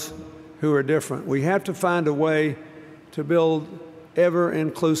demonize those who are different. We have to find a way to build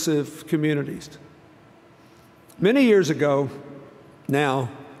ever-inclusive communities. Many years ago now,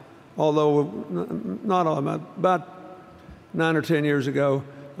 although not all, about 9 or 10 years ago,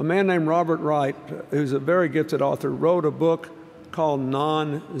 a man named Robert Wright, who's a very gifted author, wrote a book called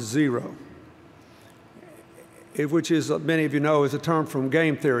Non-Zero, which is, many of you know, is a term from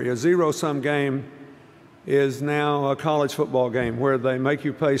game theory. A zero-sum game is now a college football game where they make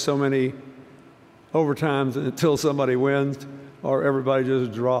you pay so many overtimes until somebody wins. or everybody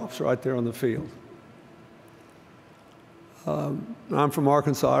just drops right there on the field. I'm from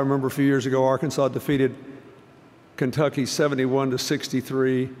Arkansas. I remember a few years ago, Arkansas defeated Kentucky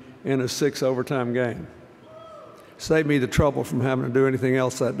 71-63 in a 6 overtime game. Saved me the trouble from having to do anything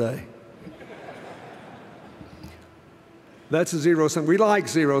else that day. That's a zero-sum. We like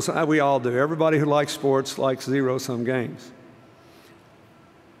zero-sum. We all do. Everybody who likes sports likes zero-sum games.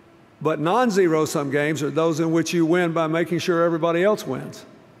 But non-zero-sum games are those in which you win by making sure everybody else wins.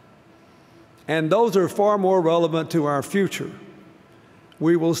 And those are far more relevant to our future.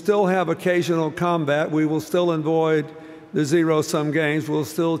 We will still have occasional combat. We will still avoid the zero-sum games. We'll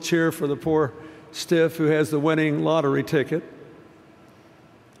still cheer for the poor stiff who has the winning lottery ticket.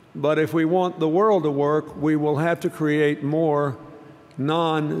 But if we want the world to work, we will have to create more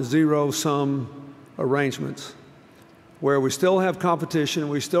non-zero-sum arrangements where we still have competition,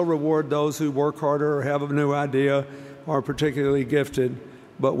 we still reward those who work harder or have a new idea or are particularly gifted,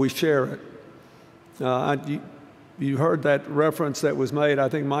 but we share it. You heard that reference that was made. I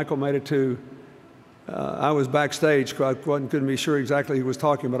think Michael made it to, I was backstage, I couldn't be sure exactly who was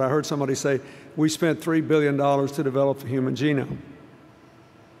talking, but I heard somebody say, we spent $3 billion to develop the human genome.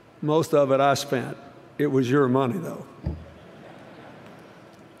 Most of it I spent. It was your money, though.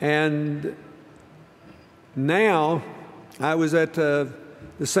 And now, I was at the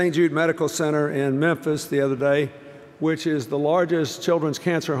St. Jude Medical Center in Memphis the other day, which is the largest children's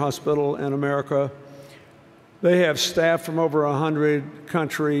cancer hospital in America. They have staff from over 100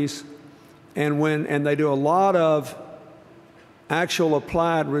 countries, and they do a lot of actual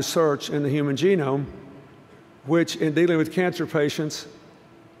applied research in the human genome, which in dealing with cancer patients,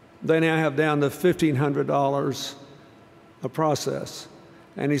 they now have down to $1,500 a process.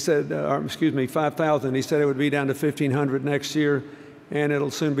 And he said, $5,000. He said it would be down to $1,500 next year, and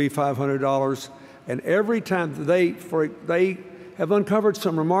it'll soon be $500. And every time they have uncovered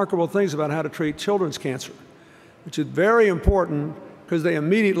some remarkable things about how to treat children's cancer, which is very important because they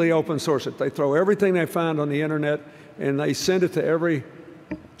immediately open source it. They throw everything they find on the internet and they send it to every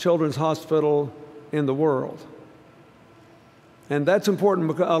children's hospital in the world. And that's important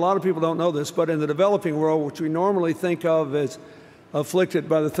because a lot of people don't know this, but in the developing world, which we normally think of as afflicted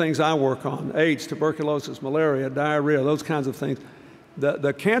by the things I work on, AIDS, tuberculosis, malaria, diarrhea, those kinds of things,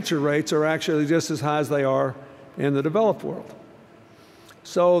 the cancer rates are actually just as high as they are in the developed world.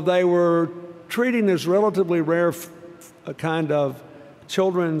 So they were treating this relatively rare kind of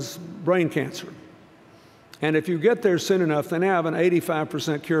children's brain cancer. And if you get there soon enough, they now have an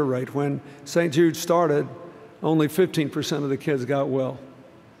 85% cure rate. When St. Jude started, only 15% of the kids got well.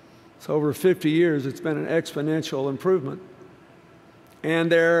 So over 50 years, it's been an exponential improvement.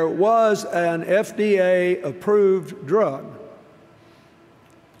 And there was an FDA-approved drug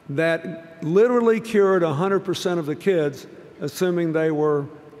that literally cured 100% of the kids, assuming they were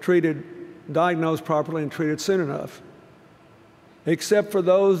diagnosed properly and treated soon enough, except for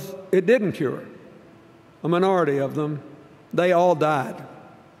those it didn't cure. A minority of them, they all died.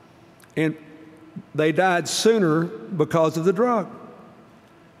 And they died sooner because of the drug.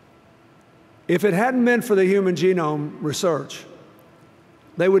 If it hadn't been for the human genome research,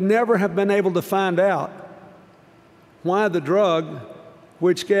 they would never have been able to find out why the drug,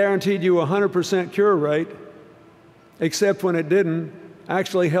 which guaranteed you a 100% cure rate, except when it didn't,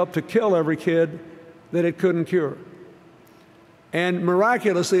 actually helped to kill every kid that it couldn't cure. And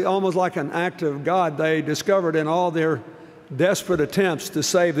miraculously, almost like an act of God, they discovered in all their desperate attempts to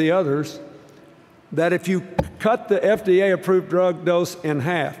save the others that if you cut the FDA-approved drug dose in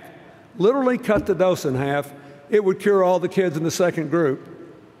half, literally cut the dose in half, it would cure all the kids in the second group.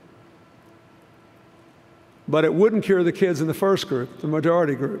 But it wouldn't cure the kids in the first group, the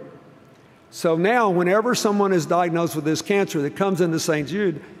majority group. So now, whenever someone is diagnosed with this cancer that comes into St.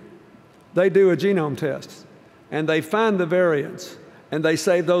 Jude, they do a genome test, and they find the variants, and they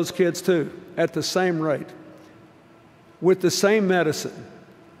save those kids too, at the same rate, with the same medicine,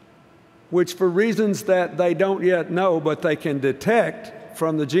 which for reasons that they don't yet know, but they can detect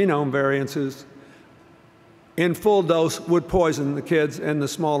from the genome variances, in full dose would poison the kids in the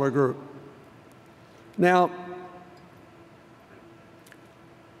smaller group. Now,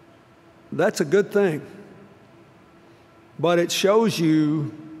 that's a good thing, but it shows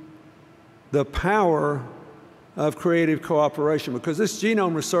you the power of creative cooperation, because this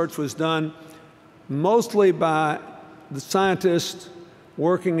genome research was done mostly by the scientists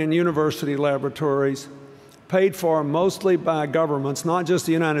working in university laboratories, paid for mostly by governments, not just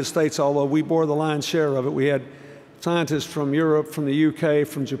the United States, although we bore the lion's share of it. We had scientists from Europe, from the UK,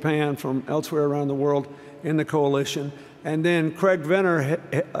 from Japan, from elsewhere around the world in the coalition. And then Craig Venner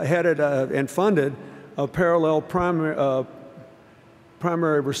headed and funded a parallel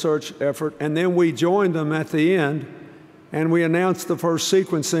primary research effort, and then we joined them at the end, and we announced the first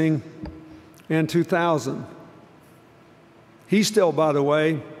sequencing in 2000. He still, by the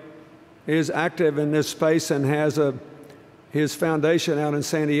way, is active in this space and has his foundation out in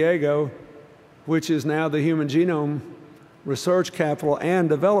San Diego, which is now the human genome research capital and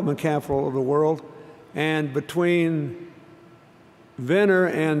development capital of the world. And between Venner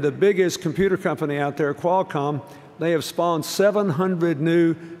and the biggest computer company out there, Qualcomm, they have spawned 700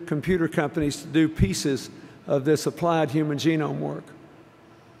 new computer companies to do pieces of this applied human genome work,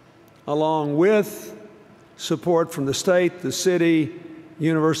 along with support from the state, the city,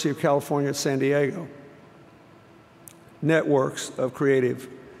 University of California at San Diego. Networks of creative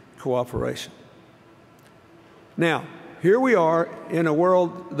cooperation. Now, here we are in a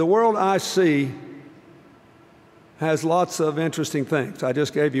world, the world I see has lots of interesting things. I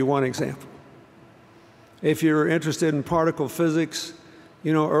just gave you one example. If you're interested in particle physics,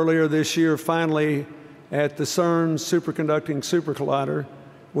 you know, earlier this year, finally, at the CERN superconducting supercollider,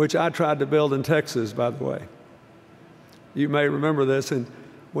 which I tried to build in Texas, by the way. You may remember this, and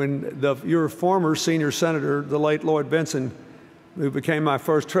when your former senior senator, the late Lloyd Bentsen, who became my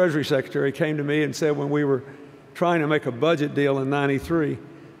first Treasury Secretary, came to me and said when we were trying to make a budget deal in '93,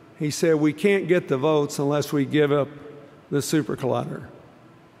 he said, we can't get the votes unless we give up the supercollider.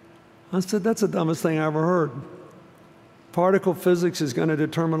 I said, that's the dumbest thing I ever heard. Particle physics is going to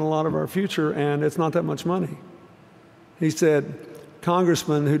determine a lot of our future, and it's not that much money. He said,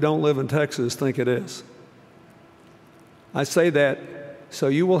 congressmen who don't live in Texas think it is. I say that so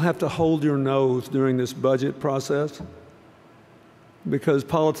you will have to hold your nose during this budget process, because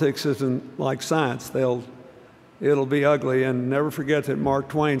politics isn't like science. It'll be ugly. And never forget that Mark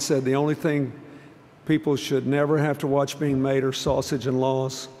Twain said the only thing people should never have to watch being made are sausage and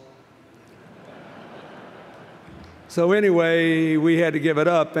laws. So anyway, we had to give it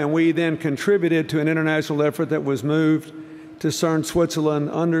up, and we then contributed to an international effort that was moved to CERN, Switzerland,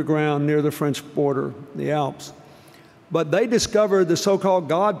 underground near the French border, the Alps. But they discovered the so-called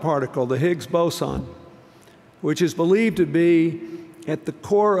God particle, the Higgs boson, which is believed to be at the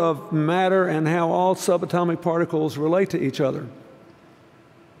core of matter and how all subatomic particles relate to each other.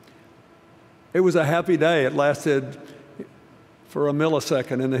 It was a happy day. It lasted for a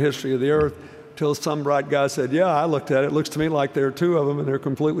millisecond in the history of the Earth, till some bright guy said, yeah, I looked at it. It looks to me like there are two of them and they're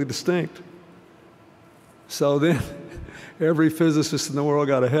completely distinct. So then every physicist in the world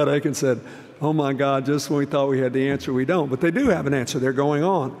got a headache and said, oh my God, just when we thought we had the answer, we don't. But they do have an answer. They're going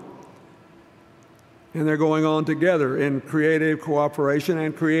on. And they're going on together in creative cooperation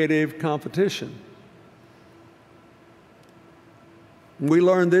and creative competition. We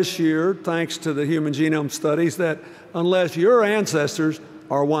learned this year, thanks to the human genome studies, that unless your ancestors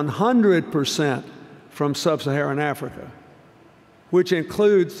are 100% from sub-Saharan Africa, which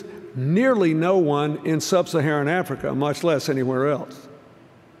includes nearly no one in sub-Saharan Africa, much less anywhere else.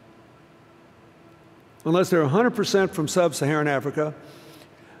 Unless they're 100% from sub-Saharan Africa,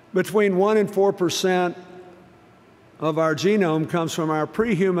 between 1% and 4% of our genome comes from our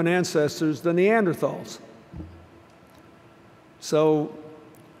pre-human ancestors, the Neanderthals. So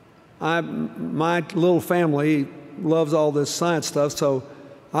my little family loves all this science stuff, so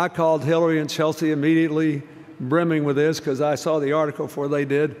I called Hillary and Chelsea immediately, brimming with this, because I saw the article before they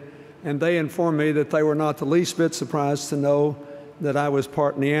did, and they informed me that they were not the least bit surprised to know that I was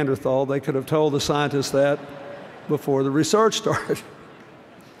part Neanderthal. They could have told the scientists that before the research started.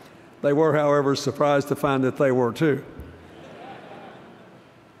 They were, however, surprised to find that they were too.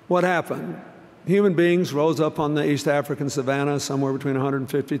 What happened? Human beings rose up on the East African savanna somewhere between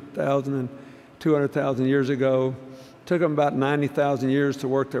 150,000 and 200,000 years ago. Took them about 90,000 years to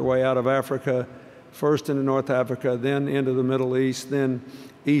work their way out of Africa, first into North Africa, then into the Middle East, then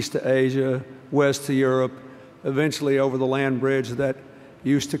east to Asia, west to Europe, eventually over the land bridge that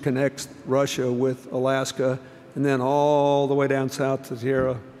used to connect Russia with Alaska, and then all the way down south to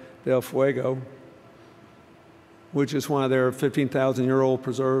Tierra del Fuego, which is why there are 15,000-year-old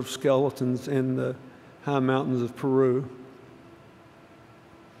preserved skeletons in the high mountains of Peru.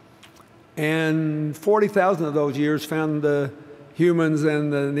 And 40,000 of those years found the humans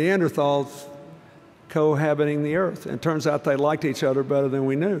and the Neanderthals cohabiting the earth. And it turns out they liked each other better than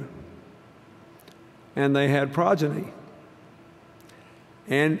we knew. And they had progeny.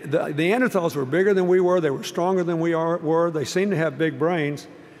 And the Neanderthals were bigger than we were. They were stronger than we were. They seemed to have big brains.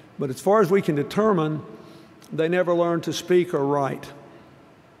 But as far as we can determine, they never learned to speak or write.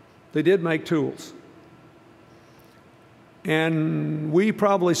 They did make tools. And we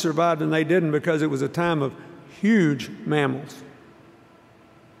probably survived and they didn't, because it was a time of huge mammals.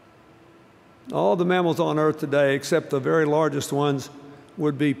 All the mammals on Earth today, except the very largest ones,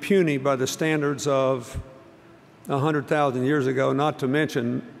 would be puny by the standards of 100,000 years ago, not to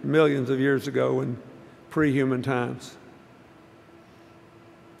mention millions of years ago in pre-human times.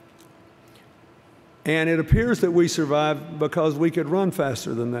 And it appears that we survived because we could run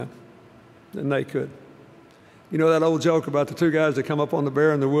faster than them, than they could. You know that old joke about the two guys that come up on the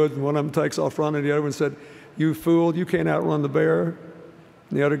bear in the woods, and one of them takes off running, the other one said, "You fool, you can't outrun the bear."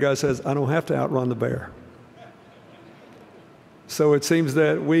 And the other guy says, "I don't have to outrun the bear." So it seems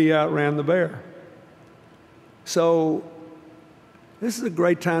that we outran the bear. So this is a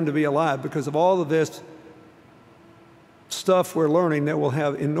great time to be alive because of all of this stuff we're learning that will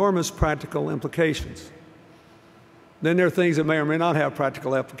have enormous practical implications. Then there are things that may or may not have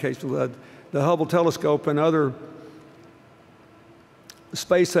practical applications. The Hubble telescope and other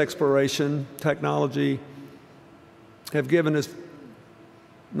space exploration technology have given us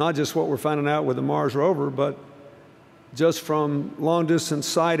not just what we're finding out with the Mars rover, but just from long-distance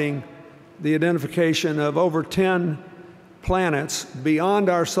sighting, the identification of over 10 planets beyond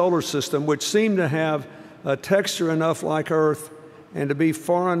our solar system, which seem to have a texture enough like Earth and to be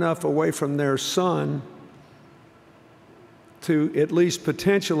far enough away from their sun to at least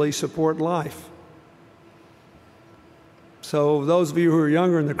potentially support life. So those of you who are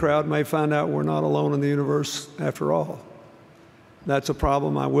younger in the crowd may find out we're not alone in the universe after all. That's a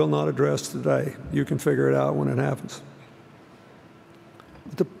problem I will not address today. You can figure it out when it happens.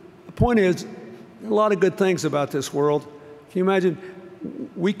 But the point is, there are a lot of good things about this world. Can you imagine?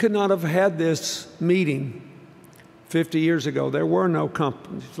 We could not have had this meeting 50 years ago. There were no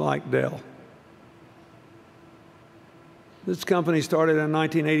companies like Dell. This company started in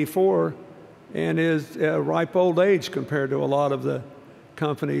 1984 and is a ripe old age compared to a lot of the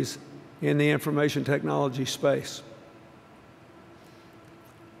companies in the information technology space.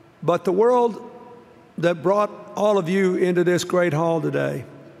 But the world that brought all of you into this great hall today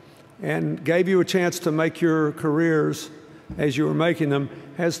and gave you a chance to make your careers as you were making them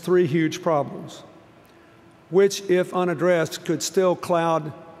has three huge problems, which, if unaddressed, could still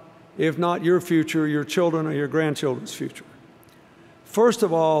cloud, if not your future, your children or your grandchildren's future. First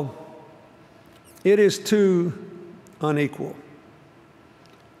of all, it is too unequal.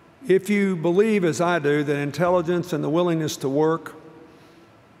 If you believe, as I do, that intelligence and the willingness to work,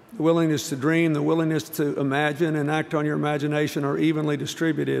 the willingness to dream, the willingness to imagine and act on your imagination are evenly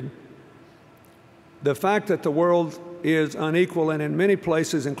distributed, the fact that the world is unequal, and in many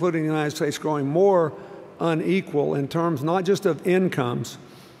places, including the United States, growing more unequal in terms not just of incomes,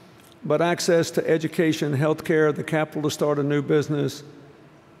 but access to education, health care, the capital to start a new business.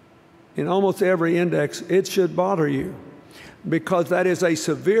 In almost every index, it should bother you because that is a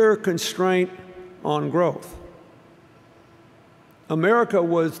severe constraint on growth. America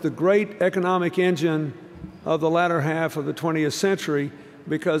was the great economic engine of the latter half of the 20th century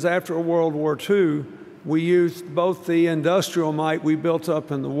because after World War II, we used both the industrial might we built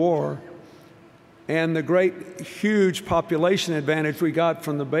up in the war and the great, huge population advantage we got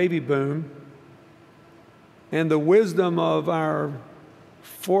from the baby boom and the wisdom of our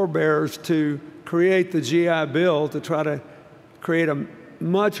forebears to create the GI Bill to try to create a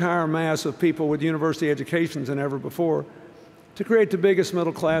much higher mass of people with university educations than ever before, to create the biggest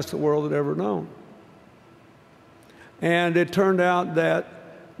middle class the world had ever known. And it turned out that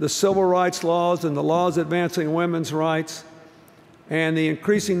the civil rights laws and the laws advancing women's rights and the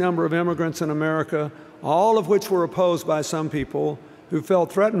increasing number of immigrants in America, all of which were opposed by some people who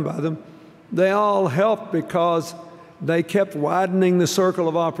felt threatened by them, they all helped because they kept widening the circle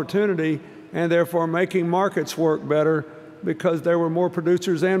of opportunity and therefore making markets work better because there were more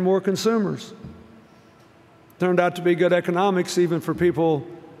producers and more consumers. Turned out to be good economics even for people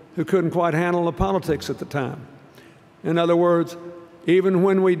who couldn't quite handle the politics at the time. In other words, even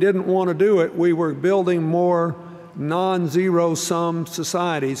when we didn't want to do it, we were building more non-zero-sum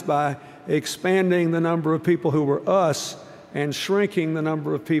societies by expanding the number of people who were us and shrinking the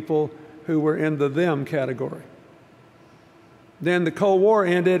number of people who were in the them category. Then the Cold War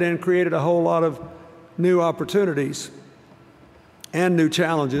ended and created a whole lot of new opportunities and new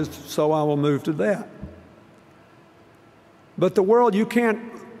challenges, so I will move to that. But the world, you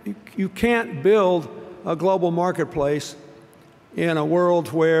can't build a global marketplace in a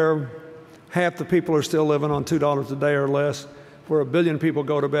world where half the people are still living on $2 a day or less, where 1 billion people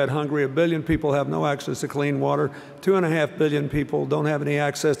go to bed hungry, 1 billion people have no access to clean water, 2.5 billion people don't have any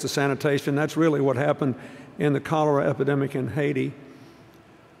access to sanitation. That's really what happened in the cholera epidemic in Haiti,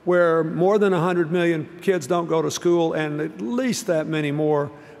 where more than 100 million kids don't go to school and at least that many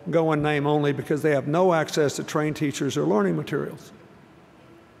more go in name only because they have no access to trained teachers or learning materials.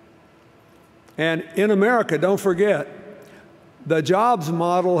 And in America, don't forget, The jobs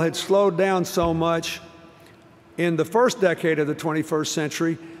model had slowed down so much in the first decade of the 21st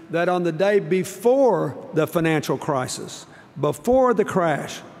century that on the day before the financial crisis, before the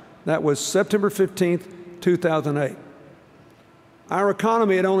crash, that was September 15th, 2008, our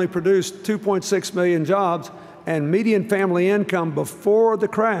economy had only produced 2.6 million jobs, and median family income before the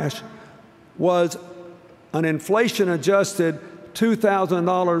crash was an inflation-adjusted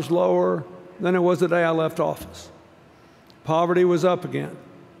 $2,000 lower than it was the day I left office. Poverty was up again.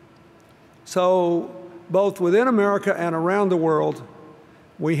 So both within America and around the world,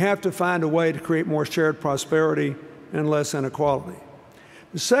 we have to find a way to create more shared prosperity and less inequality.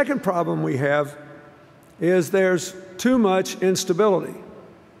 The second problem we have is there's too much instability.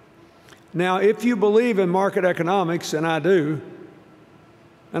 Now, if you believe in market economics, and I do,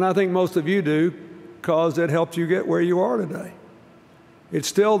 and I think most of you do, because it helped you get where you are today, it's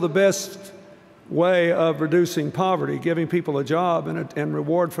still the best way of reducing poverty, giving people a job and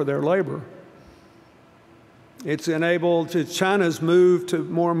reward for their labor. It's China's move to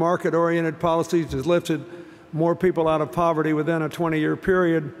more market-oriented policies has lifted more people out of poverty within a 20-year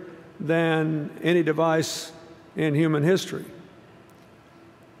period than any device in human history.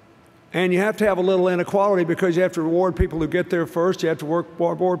 And you have to have a little inequality because you have to reward people who get there first. You have to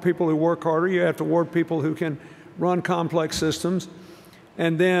reward people who work harder. You have to reward people who can run complex systems.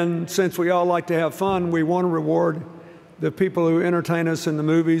 And then, since we all like to have fun, we want to reward the people who entertain us in the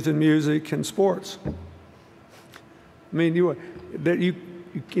movies and music and sports. I mean, you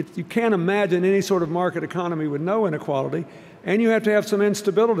can't imagine any sort of market economy with no inequality, and you have to have some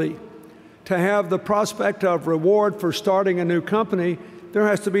instability. To have the prospect of reward for starting a new company, there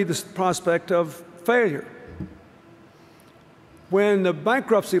has to be the prospect of failure. When the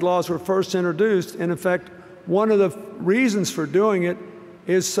bankruptcy laws were first introduced, in effect, one of the reasons for doing it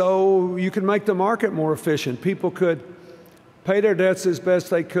is so you could make the market more efficient. People could pay their debts as best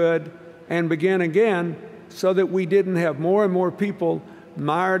they could and begin again, so that we didn't have more and more people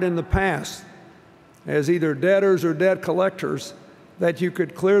mired in the past as either debtors or debt collectors, that you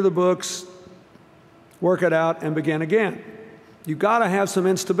could clear the books, work it out, and begin again. You've got to have some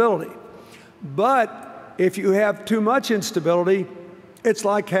instability. But if you have too much instability, it's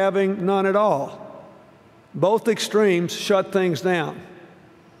like having none at all. Both extremes shut things down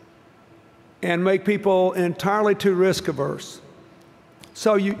and make people entirely too risk averse.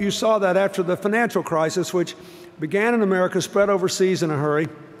 So you saw that after the financial crisis, which began in America, spread overseas in a hurry,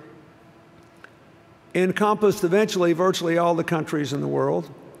 encompassed eventually virtually all the countries in the world,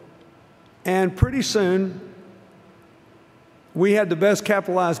 and pretty soon we had the best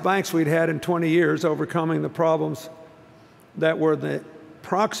capitalized banks we'd had in 20 years, overcoming the problems that were the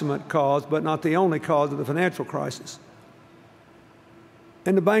proximate cause, but not the only cause of the financial crisis.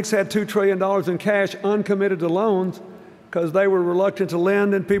 And the banks had $2 trillion in cash uncommitted to loans because they were reluctant to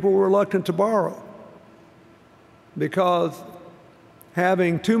lend and people were reluctant to borrow. Because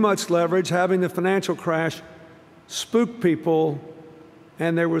having too much leverage, having the financial crash, spooked people,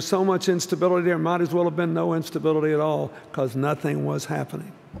 and there was so much instability, there might as well have been no instability at all because nothing was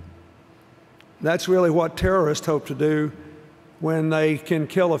happening. That's really what terrorists hope to do when they can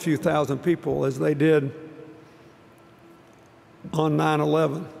kill a few thousand people, as they did on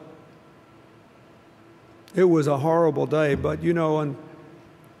 9/11. It was a horrible day, but you know, in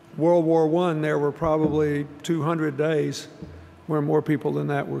World War I, there were probably 200 days where more people than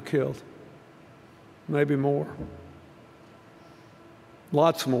that were killed, maybe more,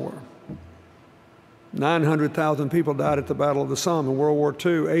 lots more. 900,000 people died at the Battle of the Somme. In World War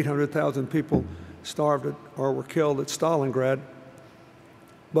II, 800,000 people starved or were killed at Stalingrad,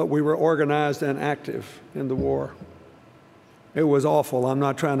 but we were organized and active in the war. It was awful. I'm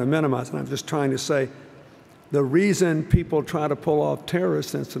not trying to minimize it. I'm just trying to say the reason people try to pull off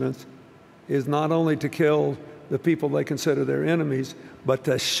terrorist incidents is not only to kill the people they consider their enemies, but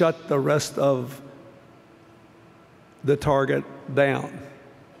to shut the rest of the target down,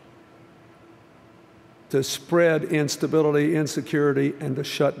 to spread instability, insecurity, and to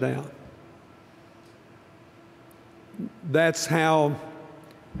shut down. That's how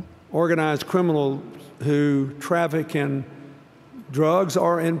organized criminals who traffic in drugs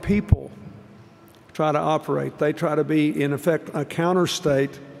or in people try to operate. They try to be, in effect, a counter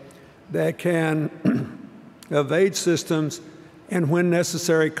state that can evade systems and, when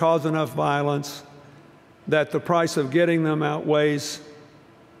necessary, cause enough violence that the price of getting them outweighs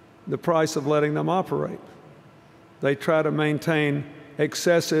the price of letting them operate. They try to maintain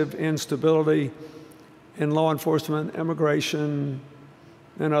excessive instability in law enforcement, immigration,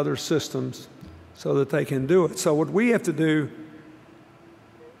 and other systems so that they can do it. So what we have to do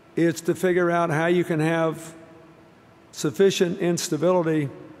is to figure out how you can have sufficient instability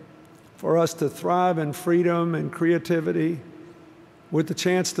for us to thrive in freedom and creativity, with the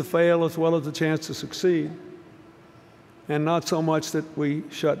chance to fail as well as the chance to succeed, and not so much that we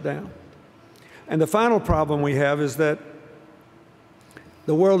shut down. And the final problem we have is that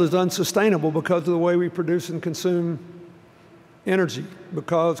the world is unsustainable because of the way we produce and consume energy,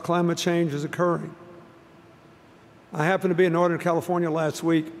 because climate change is occurring. I happened to be in Northern California last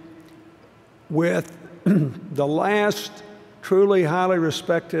week with the last truly highly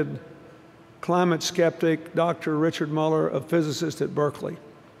respected climate skeptic, Dr. Richard Muller, a physicist at Berkeley,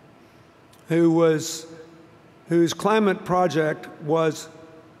 whose climate project was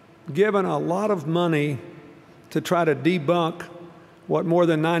given a lot of money to try to debunk what more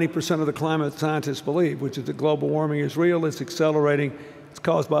than 90% of the climate scientists believe, which is that global warming is real, it's accelerating, it's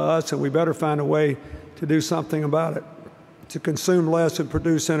caused by us, and we better find a way to do something about it, to consume less and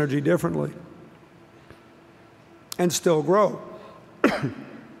produce energy differently, and still grow.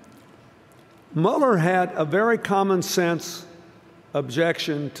 Muller had a very common sense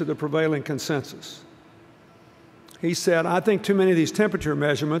objection to the prevailing consensus. He said, I think too many of these temperature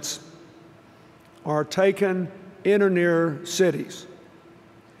measurements are taken in or near cities.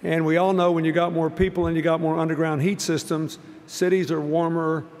 And we all know when you got more people and you got more underground heat systems, cities are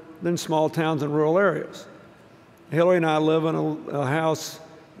warmer than small towns and rural areas. Hillary and I live in a house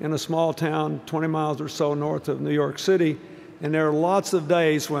in a small town 20 miles or so north of New York City, and there are lots of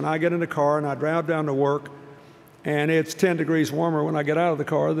days when I get in the car and I drive down to work, and it's 10 degrees warmer when I get out of the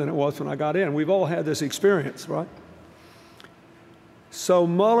car than it was when I got in. We've all had this experience, right? So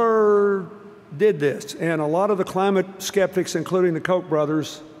Muller did this, and a lot of the climate skeptics, including the Koch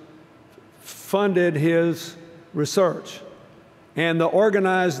brothers, funded his research. And the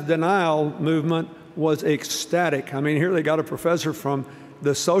organized denial movement was ecstatic. I mean, here they got a professor from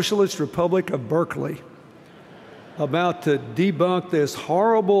the Socialist Republic of Berkeley about to debunk this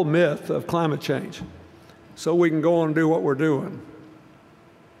horrible myth of climate change so we can go on and do what we're doing.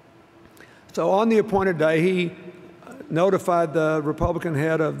 So on the appointed day, he notified the Republican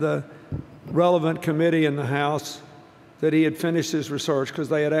head of the relevant committee in the House that he had finished his research, because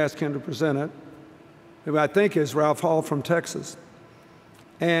they had asked him to present it, who I think is Ralph Hall from Texas.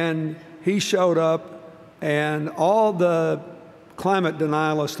 And he showed up, and all the climate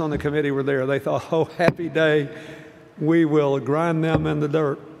denialists on the committee were there. They thought, oh, happy day, we will grind them in the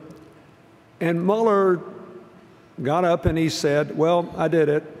dirt. And Muller got up and he said, well, I did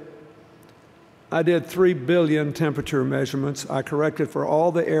it. I did 3 billion temperature measurements. I corrected for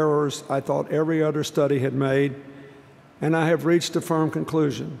all the errors I thought every other study had made, and I have reached a firm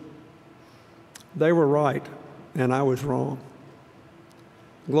conclusion. They were right, and I was wrong.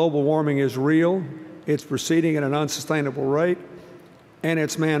 Global warming is real, it's proceeding at an unsustainable rate, and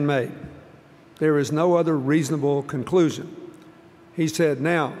it's man-made. There is no other reasonable conclusion. He said,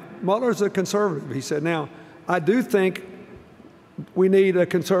 now, Muller's a conservative. He said, now, I do think we need a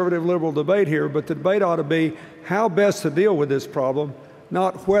conservative-liberal debate here, but the debate ought to be how best to deal with this problem,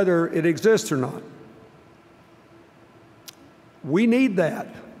 not whether it exists or not. We need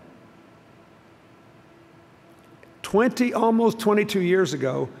that. Almost 22 years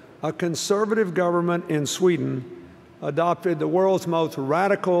ago, a conservative government in Sweden adopted the world's most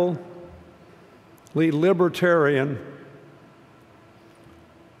radically libertarian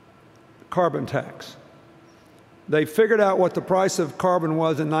carbon tax. They figured out what the price of carbon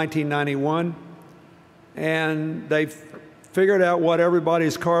was in 1991, and they figured out what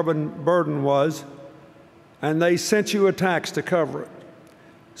everybody's carbon burden was, and they sent you a tax to cover it.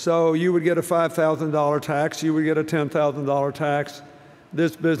 So you would get a $5,000 tax, you would get a $10,000 tax,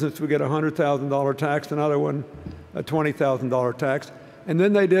 this business would get a $100,000 tax, another one a $20,000 tax. And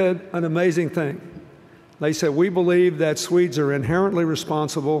then they did an amazing thing. They said, we believe that Swedes are inherently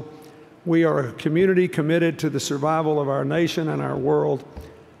responsible. We are a community committed to the survival of our nation and our world.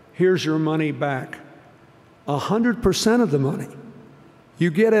 Here's your money back. 100% of the money.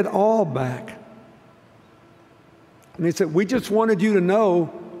 You get it all back. And he said, we just wanted you to know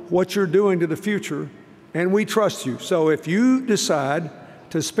what you're doing to the future, and we trust you. So if you decide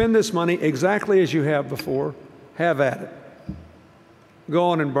to spend this money exactly as you have before, have at it. Go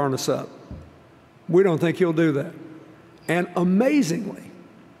on and burn us up. We don't think you'll do that. And amazingly,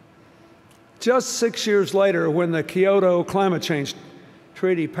 just 6 years later, when the Kyoto Climate Change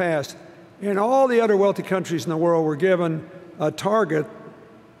Treaty passed, and all the other wealthy countries in the world were given a target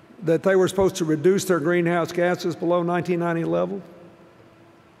that they were supposed to reduce their greenhouse gases below 1990 level,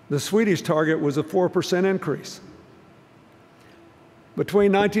 the Swedish target was a 4% increase.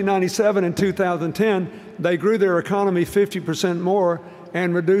 Between 1997 and 2010, they grew their economy 50% more,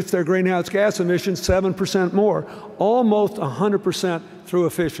 and reduce their greenhouse gas emissions 7% more, almost 100% through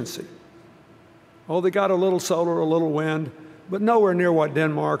efficiency. Oh, they got a little solar, a little wind, but nowhere near what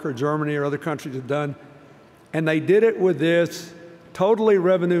Denmark or Germany or other countries have done. And they did it with this totally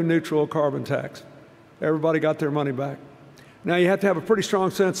revenue neutral carbon tax. Everybody got their money back. Now you have to have a pretty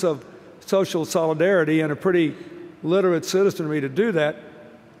strong sense of social solidarity and a pretty literate citizenry to do that.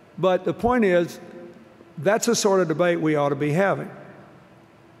 But the point is, that's the sort of debate we ought to be having.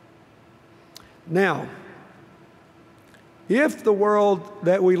 Now, if the world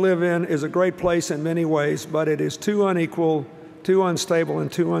that we live in is a great place in many ways, but it is too unequal, too unstable,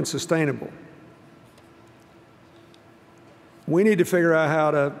 and too unsustainable, we need to figure out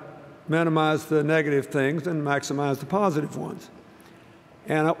how to minimize the negative things and maximize the positive ones.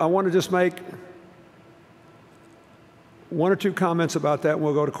 And I want to just make one or two comments about that, and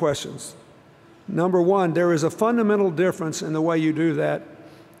we'll go to questions. Number one, there is a fundamental difference in the way you do that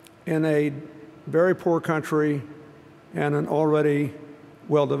in a very poor country and an already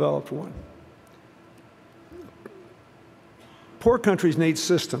well-developed one. Poor countries need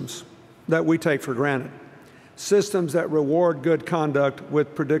systems that we take for granted, systems that reward good conduct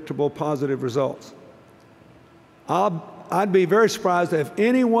with predictable positive results. I'd be very surprised if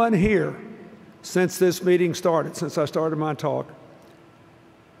anyone here, since this meeting started, since I started my talk,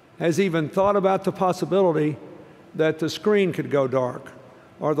 has even thought about the possibility that the screen could go dark,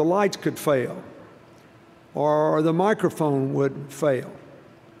 or the lights could fail, or the microphone would fail,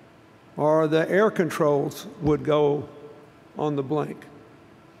 or the air controls would go on the blink.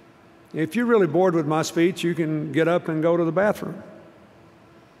 If you're really bored with my speech, you can get up and go to the bathroom.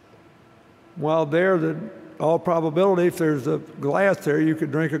 While there, in all probability, if there's a glass there, you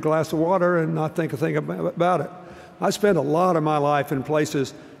could drink a glass of water and not think a thing about it. I spent a lot of my life in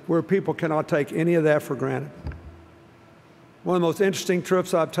places where people cannot take any of that for granted. One of the most interesting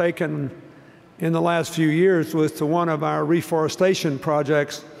trips I've taken in the last few years was to one of our reforestation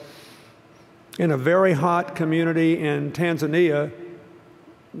projects in a very hot community in Tanzania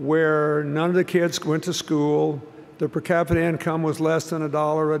where none of the kids went to school. The per capita income was less than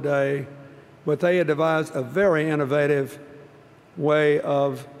 $1 a day, but they had devised a very innovative way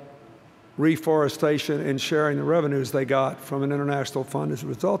of reforestation and sharing the revenues they got from an international fund as a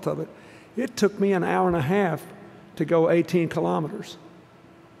result of it. It took me an hour and a half to go 18 kilometers,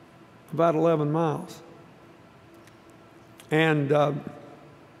 about 11 miles. And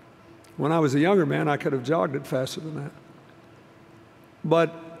when I was a younger man, I could have jogged it faster than that.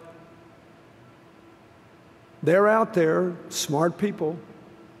 But they're out there, smart people,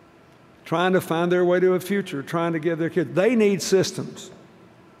 trying to find their way to a future, trying to give their kids. They need systems,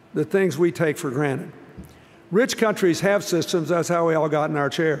 the things we take for granted. Rich countries have systems. That's how we all got in our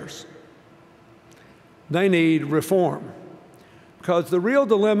chairs. They need reform. Because the real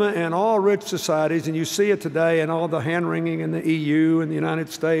dilemma in all rich societies, and you see it today in all the hand-wringing in the EU and the United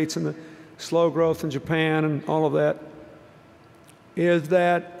States and the slow growth in Japan and all of that, is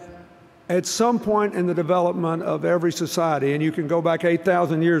that at some point in the development of every society, and you can go back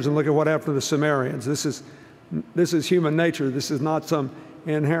 8,000 years and look at what happened to the Sumerians. This is human nature. This is not some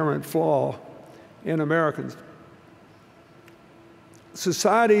inherent flaw in Americans.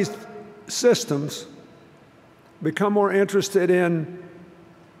 Societies' systems become more interested in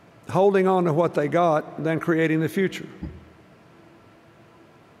holding on to what they got than creating the future.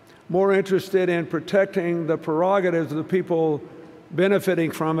 More interested in protecting the prerogatives of the people benefiting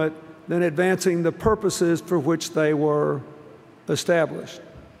from it than advancing the purposes for which they were established.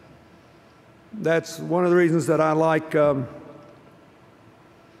 That's one of the reasons that I like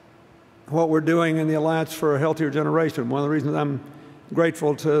what we're doing in the Alliance for a Healthier Generation. One of the reasons I'm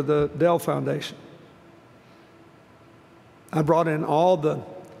grateful to the Dell Foundation. I brought in all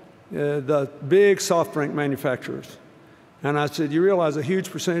the big soft drink manufacturers. And I said, you realize a huge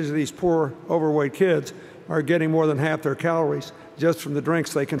percentage of these poor, overweight kids are getting more than half their calories just from the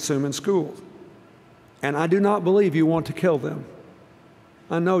drinks they consume in schools. And I do not believe you want to kill them.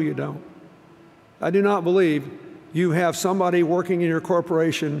 I know you don't. I do not believe you have somebody working in your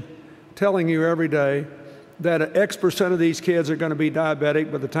corporation telling you every day that X% of these kids are going to be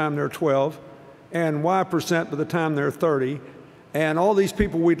diabetic by the time they're 12, and Y% by the time they're 30, and all these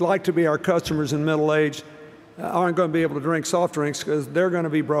people we'd like to be our customers in middle age aren't going to be able to drink soft drinks because they're going to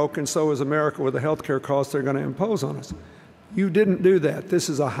be broke, and so is America with the health care costs they're going to impose on us. You didn't do that. This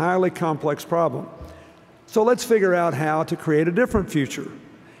is a highly complex problem. So let's figure out how to create a different future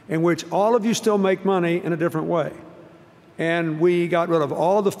in which all of you still make money in a different way. And we got rid of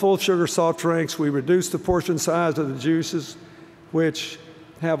all the full sugar soft drinks. We reduced the portion size of the juices, which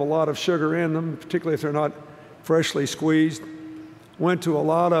have a lot of sugar in them, particularly if they're not freshly squeezed. went to a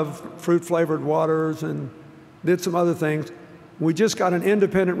lot of fruit-flavored waters and did some other things. We just got an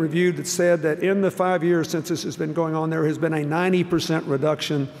independent review that said that in the 5 years since this has been going on, there has been a 90%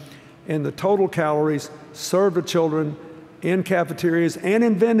 reduction in the total calories served to children in cafeterias and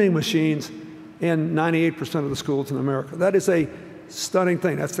in vending machines in 98% of the schools in America. That is a stunning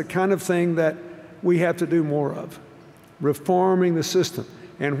thing. That's the kind of thing that we have to do more of, reforming the system.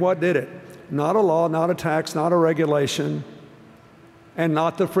 And what did it? Not a law, not a tax, not a regulation, and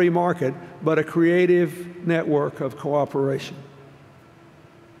not the free market, but a creative network of cooperation.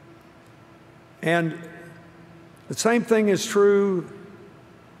 And the same thing is true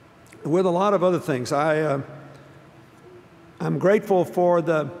with a lot of other things. I'm grateful for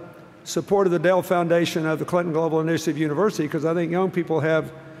the support of the Dell Foundation of the Clinton Global Initiative University, because I think young people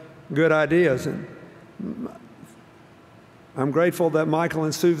have good ideas. And I'm grateful that Michael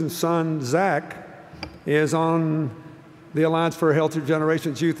and Susan's son, Zach, is on the Alliance for a Healthier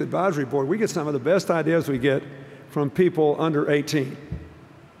Generations Youth Advisory Board. We get some of the best ideas we get from people under 18.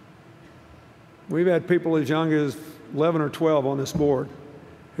 We've had people as young as 11 or 12 on this board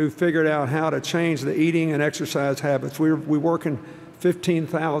who figured out how to change the eating and exercise habits. We work in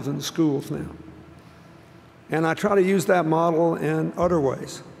 15,000 schools now. And I try to use that model in other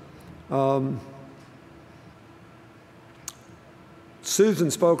ways.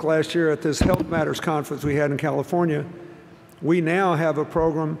 Susan spoke last year at this Health Matters conference we had in California. We now have a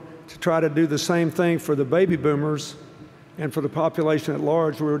program to try to do the same thing for the baby boomers and for the population at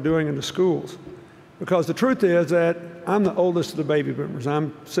large we were doing in the schools. Because the truth is that I'm the oldest of the baby boomers.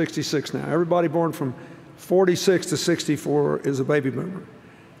 I'm 66 now. Everybody born from 46 to 64 is a baby boomer.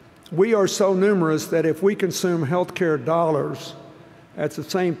 We are so numerous that if we consume healthcare dollars at the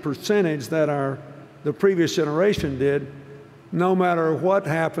same percentage that the previous generation did, no matter what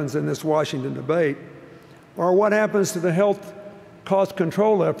happens in this Washington debate, or what happens to the health cost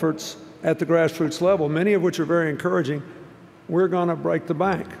control efforts at the grassroots level, many of which are very encouraging, we're going to break the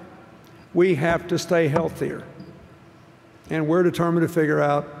bank. We have to stay healthier. And we're determined to figure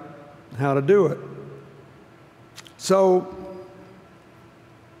out how to do it. So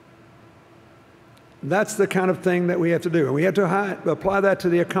that's the kind of thing that we have to do. And we have to apply that to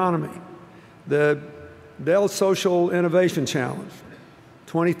the economy. The Dell Social Innovation Challenge,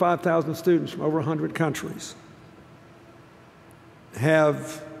 25,000 students from over 100 countries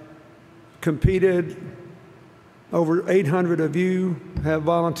have competed. Over 800 of you have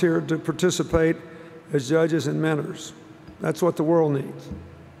volunteered to participate as judges and mentors. That's what the world needs.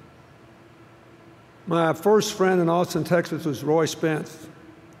 My first friend in Austin, Texas was Roy Spence.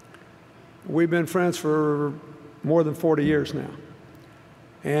 We've been friends for more than 40 years now.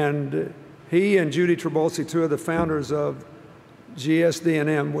 And he and Judy Trabolsi, two of the founders of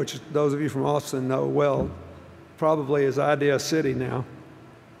GSD&M, which those of you from Austin know well, probably is Idea City now,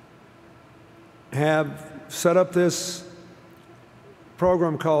 have set up this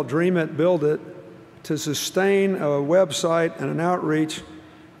program called Dream It, Build It to sustain a website and an outreach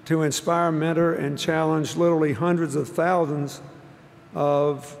to inspire, mentor, and challenge literally hundreds of thousands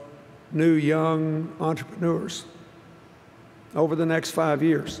of new young entrepreneurs over the next 5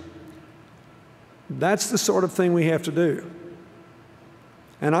 years. That's the sort of thing we have to do.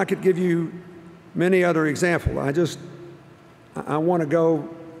 And I could give you many other examples. I want to go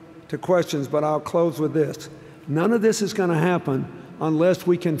to questions, but I'll close with this. None of this is going to happen unless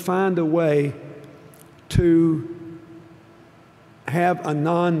we can find a way to have a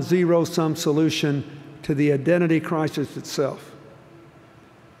non-zero-sum solution to the identity crisis itself.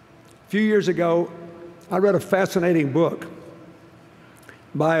 A few years ago, I read a fascinating book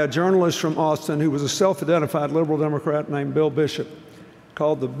by a journalist from Austin who was a self-identified liberal Democrat named Bill Bishop,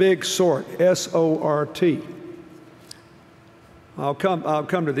 called The Big Sort, S-O-R-T. I'll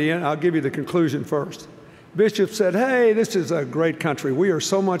come to the end. I'll give you the conclusion first. Bishop said, hey, this is a great country. We are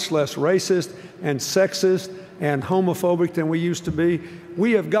so much less racist and sexist and homophobic than we used to be.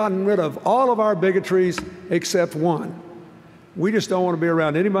 We have gotten rid of all of our bigotries except one. We just don't want to be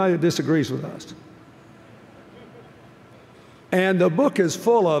around anybody that disagrees with us. And the book is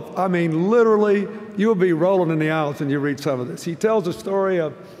full of, I mean, literally, you'll be rolling in the aisles when you read some of this. He tells the story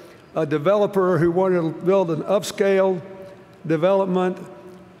of a developer who wanted to build an upscale development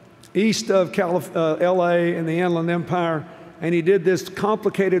east of LA in the Inland Empire, and he did this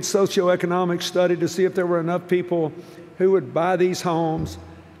complicated socioeconomic study to see if there were enough people who would buy these homes,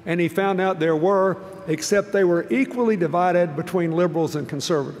 and he found out there were, except they were equally divided between liberals and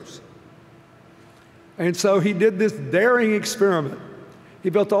conservatives. And so he did this daring experiment. He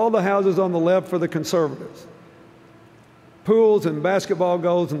built all the houses on the left for the conservatives. Pools and basketball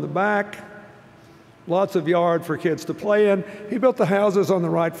goals in the back, lots of yard for kids to play in. He built the houses on the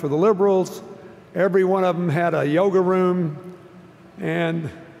right for the liberals. Every one of them had a yoga room, and,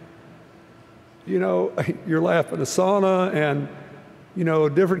 you know, you're laughing, a sauna, and, you know, a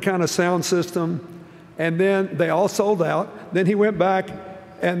different kind of sound system. And then they all sold out. Then he went back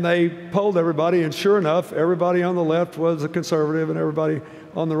and they polled everybody, and sure enough, everybody on the left was a conservative and everybody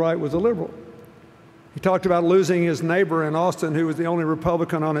on the right was a liberal. He talked about losing his neighbor in Austin, who was the only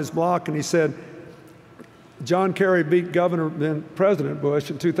Republican on his block, and he said, John Kerry beat then President Bush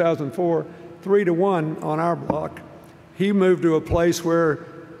in 2004, 3-1 on our block. He moved to a place where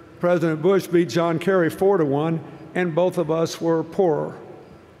President Bush beat John Kerry 4-1, and both of us were poorer.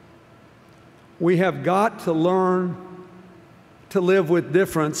 We have got to learn to live with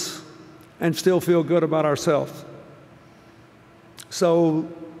difference and still feel good about ourselves. So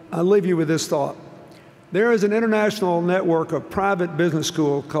I'll leave you with this thought. There is an international network of private business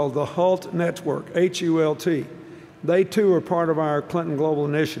schools called the HULT Network, H-U-L-T. They too are part of our Clinton Global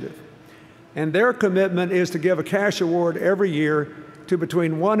Initiative. And their commitment is to give a cash award every year to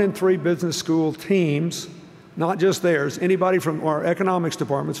between 1 and 3 business school teams, not just theirs. Anybody from our economics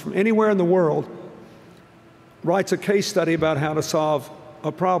departments from anywhere in the world writes a case study about how to solve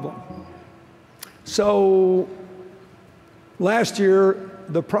a problem. So last year,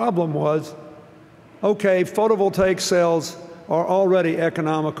 the problem was, okay, photovoltaic cells are already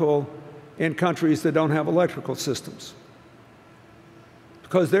economical in countries that don't have electrical systems,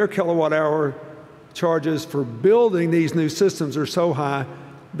 because their kilowatt hour charges for building these new systems are so high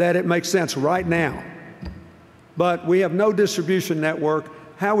that it makes sense right now. But we have no distribution network.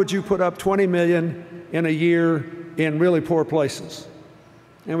 How would you put up 20 million in a year in really poor places?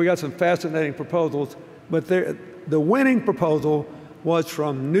 And we got some fascinating proposals, but the winning proposal was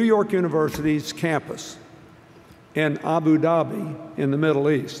from New York University's campus in Abu Dhabi in the Middle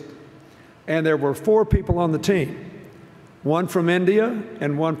East. And there were 4 people on the team, 1 from India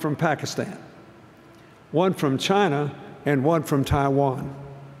and 1 from Pakistan, 1 from China and 1 from Taiwan.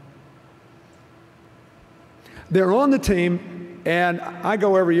 They're on the team, and I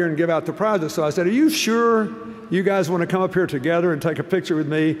go every year and give out the prizes. So I said, are you sure you guys want to come up here together and take a picture with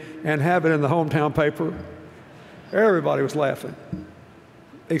me and have it in the hometown paper? Everybody was laughing,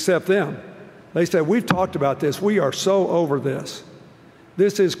 except them. They said, we've talked about this. We are so over this.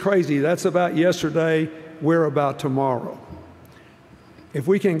 This is crazy. That's about yesterday. We're about tomorrow. If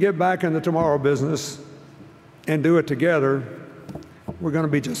we can get back in the tomorrow business and do it together, we're going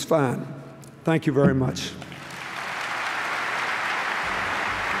to be just fine. Thank you very much.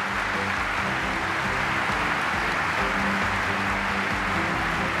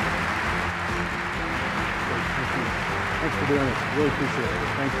 Thanks for doing this. Really appreciate it.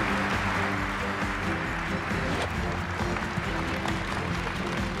 Thank you.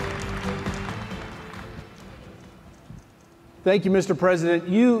 Thank you, Mr. President.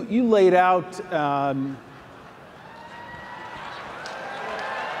 You laid out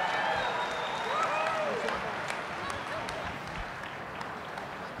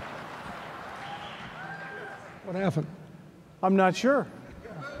What happened? I'm not sure.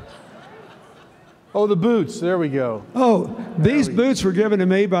 Oh, the boots. There we go. Oh, these boots were given to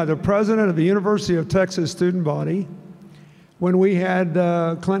me by the president of the University of Texas student body when we had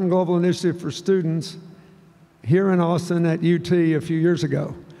Clinton Global Initiative for Students here in Austin at UT a few years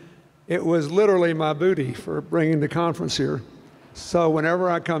ago. It was literally my booty for bringing the conference here. So whenever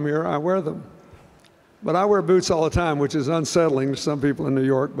I come here, I wear them. But I wear boots all the time, which is unsettling to some people in New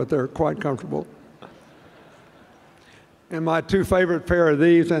York, but they're quite comfortable. And my 2 favorite pair of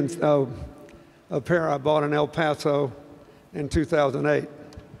these, and a pair I bought in El Paso in 2008.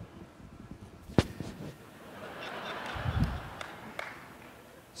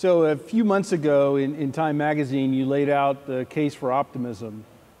 So a few months ago in Time Magazine, you laid out the case for optimism.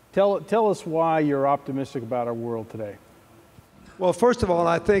 Tell us why you're optimistic about our world today. Well, first of all,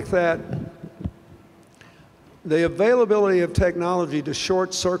 I think that the availability of technology to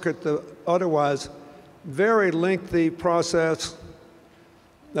short circuit the otherwise very lengthy process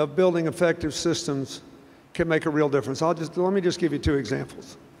of building effective systems can make a real difference. Let me just give you 2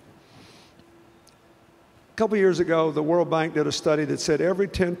 examples. A couple years ago, the World Bank did a study that said every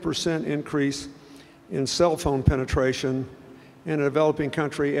 10% increase in cell phone penetration in a developing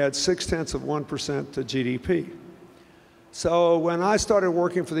country adds 0.6% to GDP. So when I started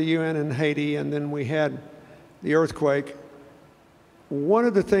working for the UN in Haiti, and then we had the earthquake, one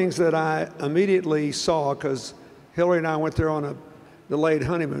of the things that I immediately saw, because Hillary and I went there on a delayed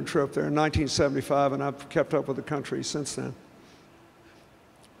honeymoon trip there in 1975, and I've kept up with the country since then,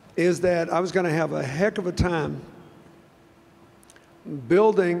 is that I was going to have a heck of a time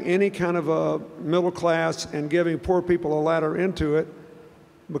building any kind of a middle class and giving poor people a ladder into it,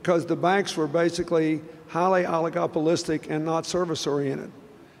 because the banks were basically highly oligopolistic and not service-oriented.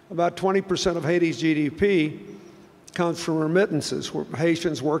 About 20% of Haiti's GDP comes from remittances.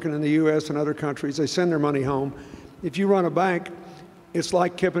 Haitians working in the U.S. and other countries, they send their money home. If you run a bank, it's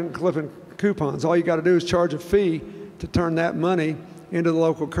like clipping coupons. All you got to do is charge a fee to turn that money into the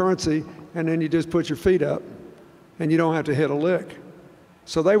local currency, and then you just put your feet up, and you don't have to hit a lick.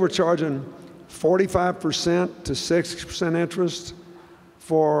 So they were charging 45% to 60% interest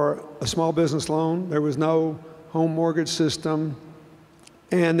for a small business loan. There was no home mortgage system,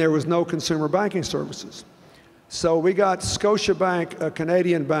 and there was no consumer banking services. So we got Scotiabank, a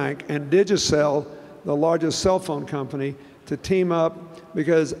Canadian bank, and Digicel, the largest cell phone company, to team up,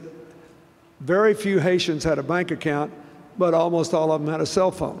 because very few Haitians had a bank account, but almost all of them had a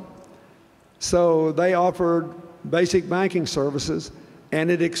cell phone. So they offered basic banking services,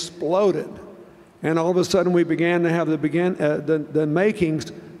 and it exploded. And all of a sudden, we began to have the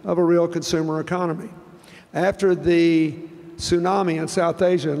makings of a real consumer economy. After the tsunami in South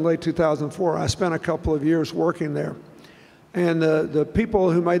Asia in late 2004, I spent a couple of years working there. And the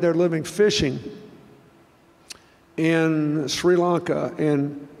people who made their living fishing in Sri Lanka,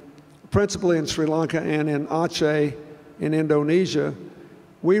 principally in Sri Lanka and in Aceh in Indonesia,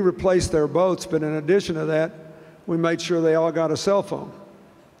 we replaced their boats, but in addition to that, we made sure they all got a cell phone.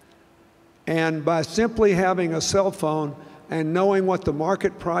 And by simply having a cell phone and knowing what the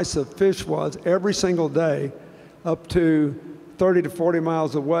market price of fish was every single day, up to 30 to 40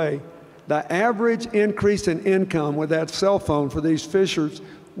 miles away, the average increase in income with that cell phone for these fishers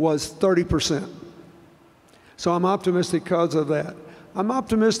was 30%. So I'm optimistic because of that. I'm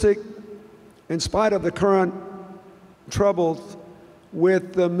optimistic in spite of the current troubles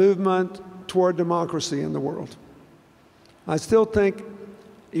with the movement toward democracy in the world. I still think,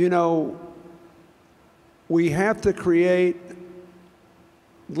 you know, we have to create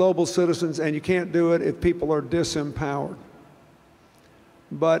global citizens, and you can't do it if people are disempowered.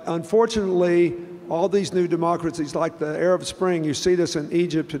 But unfortunately, all these new democracies, like the Arab Spring, you see this in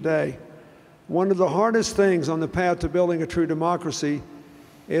Egypt today. One of the hardest things on the path to building a true democracy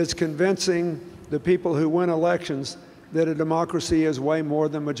is convincing the people who win elections that a democracy is way more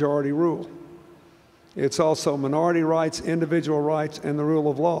than majority rule. It's also minority rights, individual rights, and the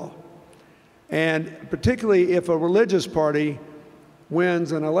rule of law. And particularly if a religious party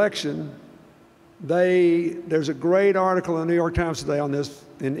wins an election, there's a great article in the New York Times today on this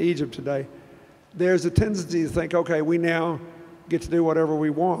in Egypt today. There's a tendency to think, okay, we now get to do whatever we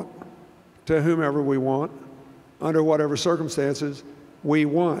want to whomever we want, under whatever circumstances we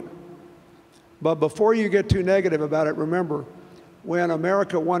want. But before you get too negative about it, remember, when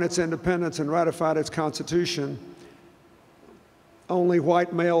America won its independence and ratified its Constitution, only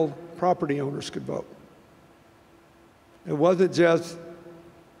white male property owners could vote. It wasn't just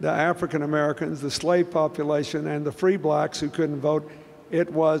the African Americans, the slave population, and the free blacks who couldn't vote.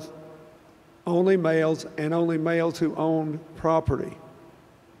 It was only males, and only males who owned property.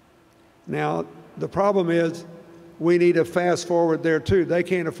 Now, the problem is we need to fast forward there too. They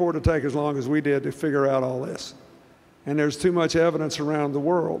can't afford to take as long as we did to figure out all this. And there's too much evidence around the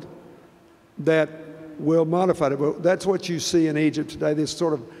world that will modify it. But that's what you see in Egypt today, this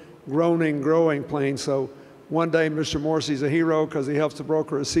sort of groaning, growing pain. So one day Mr. Morsi's a hero because he helps to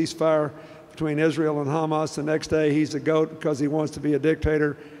broker a ceasefire between Israel and Hamas. The next day he's a goat because he wants to be a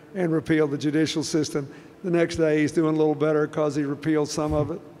dictator and repeal the judicial system. The next day he's doing a little better because he repealed some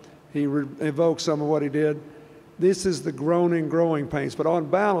of it. He invoked some of what he did. This is the groaning, growing pains. But on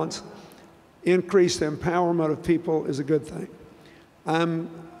balance, increased empowerment of people is a good thing. I'm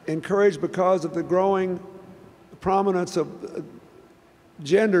encouraged because of the growing prominence of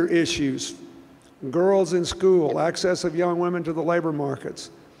gender issues, girls in school, access of young women to the labor markets,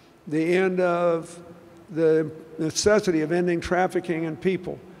 the end of the necessity of ending trafficking in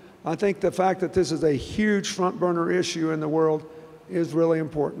people. I think the fact that this is a huge front burner issue in the world is really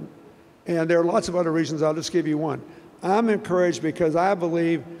important. And there are lots of other reasons. I'll just give you one. I'm encouraged because I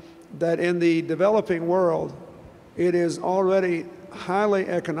believe that in the developing world, it is already highly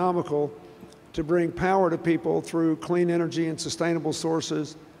economical to bring power to people through clean energy and sustainable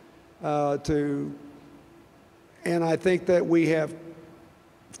sources. And I think that we have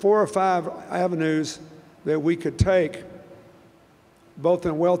 4 or 5 avenues that we could take, both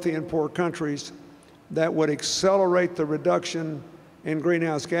in wealthy and poor countries, that would accelerate the reduction in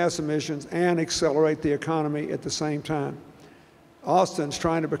greenhouse gas emissions and accelerate the economy at the same time. Austin's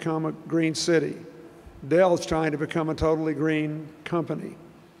trying to become a green city. Dell's trying to become a totally green company.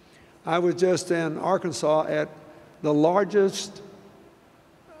 I was just in Arkansas at the largest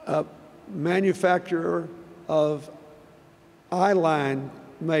manufacturer of eyeline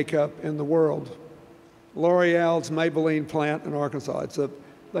makeup in the world. L'Oreal's Maybelline plant in Arkansas.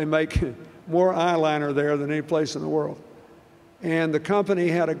 They make more eyeliner there than any place in the world. And the company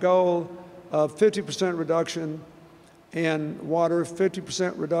had a goal of 50% reduction in water,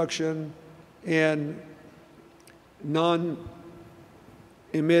 50% reduction in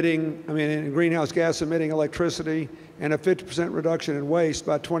in greenhouse gas emitting electricity, and a 50% reduction in waste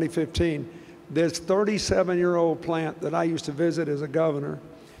by 2015. This 37-year-old plant that I used to visit as a governor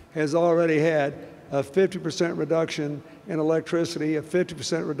has already had a 50% reduction in electricity, a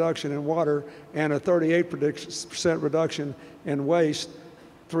 50% reduction in water, and a 38% reduction in waste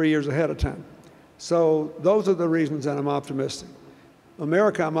 3 years ahead of time. So those are the reasons that I'm optimistic.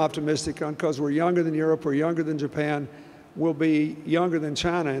 America, I'm optimistic on because we're younger than Europe, we're younger than Japan. We'll be younger than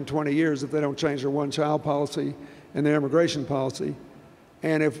China in 20 years if they don't change their one-child policy and their immigration policy.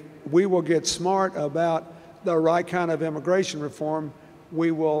 And if we will get smart about the right kind of immigration reform,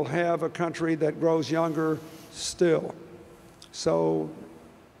 we will have a country that grows younger still. So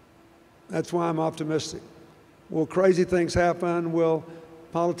that's why I'm optimistic. Will crazy things happen? Will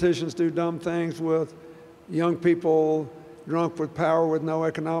politicians do dumb things with young people drunk with power with no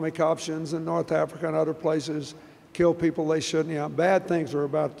economic options in North Africa and other places, kill people they shouldn't? Yeah, bad things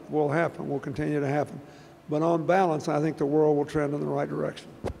will happen, will continue to happen. But on balance, I think the world will trend in the right direction.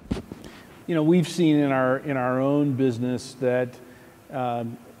 You know, we've seen in our own business that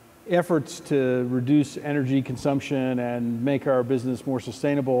efforts to reduce energy consumption and make our business more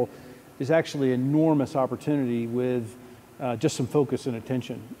sustainable is actually an enormous opportunity with just some focus and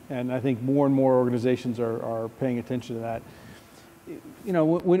attention. And I think more and more organizations are paying attention to that. You know,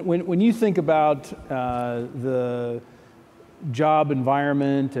 when you think about the job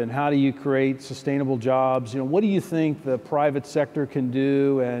environment and how do you create sustainable jobs, you know, what do you think the private sector can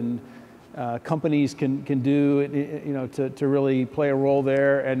do and companies can do, you know, to really play a role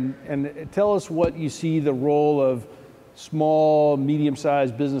there? And tell us what you see the role of small,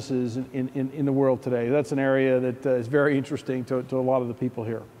 medium-sized businesses in the world today. That's an area that is very interesting to a lot of the people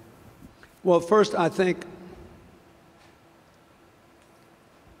here. Well, first, I think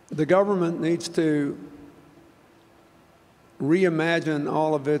the government needs to reimagine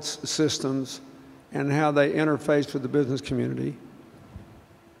all of its systems and how they interface with the business community.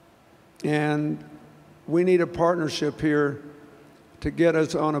 And we need a partnership here to get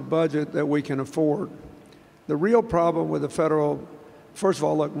us on a budget that we can afford. The real problem with the federal, first of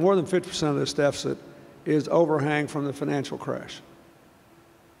all, look, more than 50% of this deficit is overhang from the financial crash.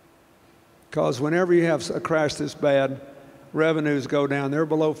 Because whenever you have a crash this bad, revenues go down. They're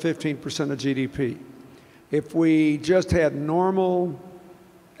below 15% of GDP. If we just had normal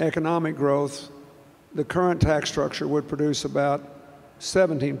economic growth, the current tax structure would produce about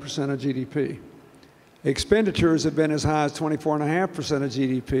 17% of GDP. Expenditures have been as high as 24.5% of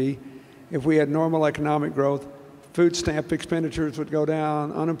GDP. If we had normal economic growth, food stamp expenditures would go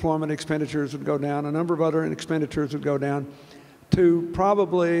down, unemployment expenditures would go down, a number of other expenditures would go down to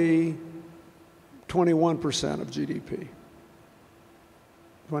probably 21% of GDP.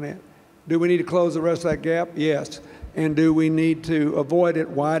 Do we need to close the rest of that gap? Yes. And do we need to avoid it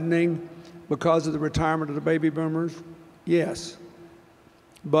widening because of the retirement of the baby boomers? Yes.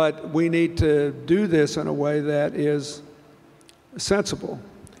 But we need to do this in a way that is sensible.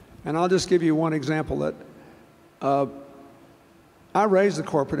 And I'll just give you one example that I raised the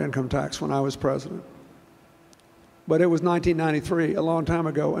corporate income tax when I was president. But it was 1993, a long time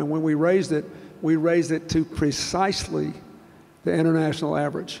ago, and when we raised it to precisely the international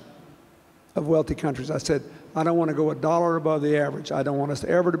average of wealthy countries. I said, I don't want to go a dollar above the average. I don't want us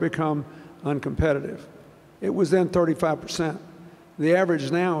ever to become uncompetitive. It was then 35%. The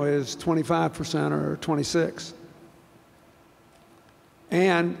average now is 25% or 26%.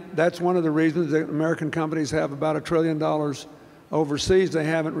 And that's one of the reasons that American companies have about $1 trillion overseas they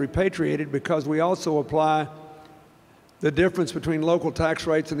haven't repatriated, because we also apply the difference between local tax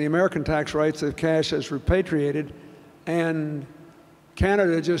rates and the American tax rates if cash is repatriated. And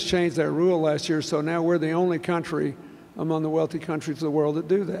Canada just changed their rule last year, so now we're the only country among the wealthy countries of the world that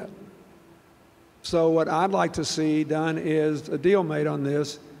do that. So what I'd like to see done is a deal made on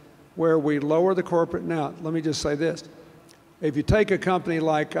this where we lower the corporate. Now, let me just say this. If you take a company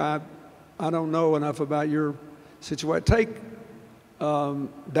like, I don't know enough about your situation, take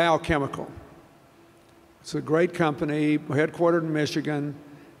Dow Chemical. It's a great company, headquartered in Michigan,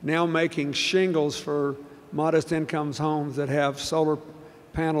 now making shingles for modest incomes homes that have solar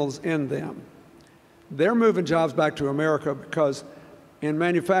panels in them. They're moving jobs back to America because in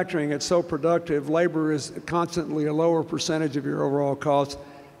manufacturing it's so productive, labor is constantly a lower percentage of your overall cost,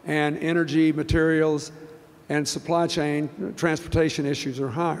 and energy, materials, and supply chain, transportation issues are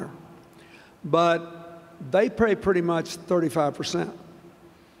higher. But they pay pretty much 35%.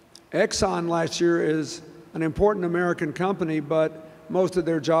 Exxon last year is an important American company, but most of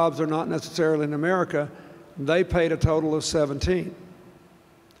their jobs are not necessarily in America. They paid a total of 17.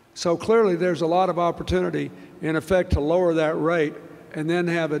 So clearly there's a lot of opportunity, in effect, to lower that rate and then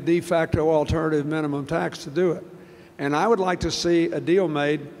have a de facto alternative minimum tax to do it. And I would like to see a deal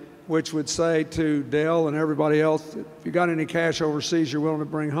made which would say to Dell and everybody else, if you got any cash overseas you're willing to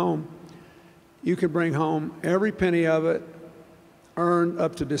bring home, you can bring home every penny of it earned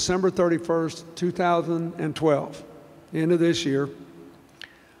up to December 31st, 2012, the end of this year,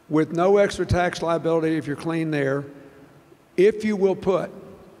 with no extra tax liability if you're clean there, if you will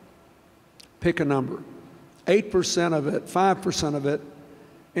pick a number, 8% of it, 5% of it,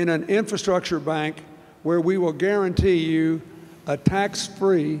 in an infrastructure bank where we will guarantee you a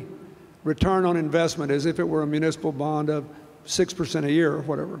tax-free return on investment as if it were a municipal bond of 6% a year or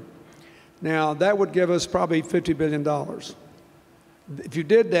whatever. Now, that would give us probably $50 billion. If you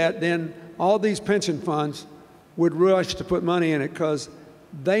did that, then all these pension funds would rush to put money in it because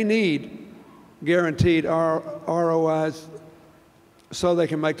they need guaranteed ROIs so they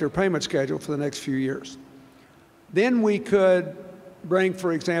can make their payment schedule for the next few years. Then we could bring,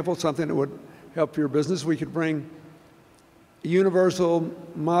 for example, something that would help your business. We could bring universal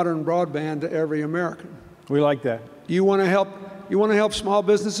modern broadband to every American. We like that. You want to help small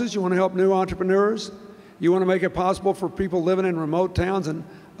businesses? You want to help new entrepreneurs? You want to make it possible for people living in remote towns in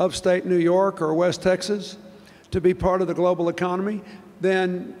upstate New York or West Texas to be part of the global economy?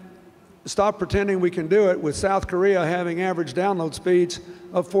 Then stop pretending we can do it with South Korea having average download speeds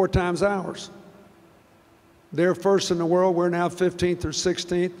of 4 times ours. They're first in the world. We're now 15th or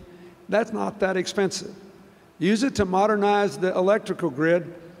 16th. That's not that expensive. Use it to modernize the electrical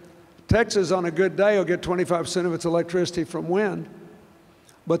grid. Texas, on a good day, will get 25% of its electricity from wind.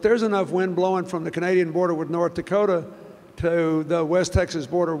 But there's enough wind blowing from the Canadian border with North Dakota to the West Texas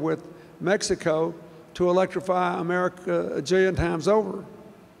border with Mexico to electrify America a jillion times over.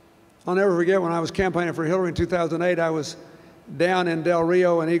 I'll never forget when I was campaigning for Hillary in 2008, I was down in Del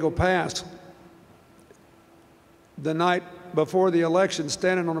Rio and Eagle Pass the night before the election,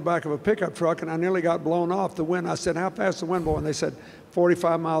 standing on the back of a pickup truck, and I nearly got blown off the wind. I said, how fast is the wind blowing? They said,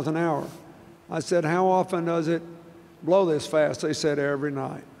 45 miles an hour. I said, how often does it blow this fast? They said, every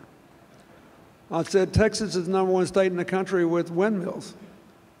night. I said, Texas is the #1 state in the country with windmills.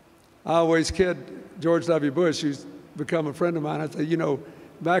 I always kid George W. Bush, who's become a friend of mine. I said, you know,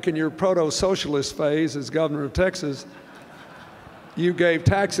 back in your proto-socialist phase as governor of Texas, you gave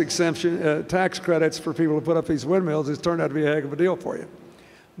tax credits for people to put up these windmills. It's turned out to be a heck of a deal for you.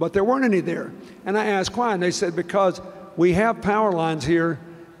 But there weren't any there. And I asked why, and they said because we have power lines here,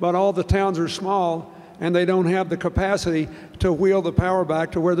 but all the towns are small, and they don't have the capacity to wheel the power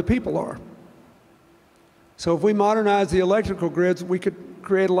back to where the people are. So if we modernize the electrical grids, we could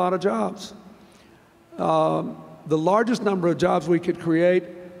create a lot of jobs. The largest number of jobs we could create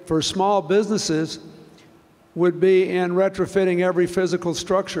for small businesses would be in retrofitting every physical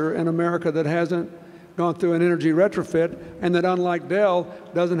structure in America that hasn't gone through an energy retrofit, and that, unlike Dell,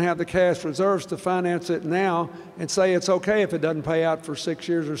 doesn't have the cash reserves to finance it now and say it's okay if it doesn't pay out for 6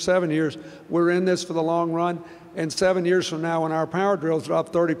 years or 7 years. We're in this for the long run, and 7 years from now, when our power drills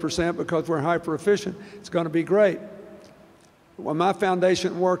drop 30% because we're hyper efficient, it's going to be great. When my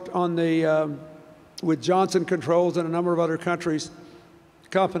foundation worked on with Johnson Controls and a number of other companies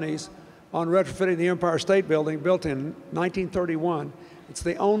on retrofitting the Empire State Building, built in 1931. It's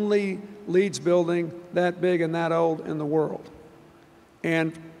the only Leeds building that big and that old in the world.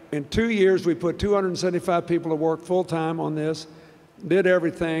 And in 2 years, we put 275 people to work full-time on this, did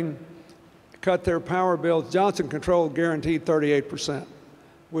everything, cut their power bills. Johnson Control guaranteed 38%,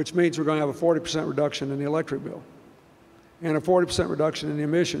 which means we're going to have a 40% reduction in the electric bill and a 40% reduction in the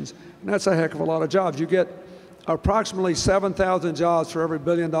emissions. And that's a heck of a lot of jobs. You get approximately 7,000 jobs for every $1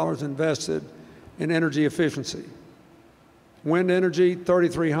 billion invested in energy efficiency. Wind energy,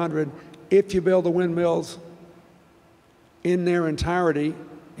 3,300. If you build the windmills in their entirety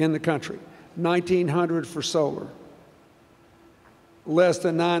in the country, 1,900 for solar, less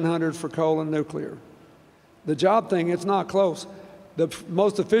than 900 for coal and nuclear. The job thing, it's not close. The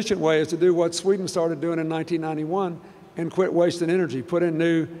most efficient way is to do what Sweden started doing in 1991 and quit wasting energy, put in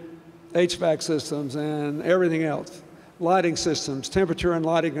new HVAC systems and everything else, lighting systems, temperature and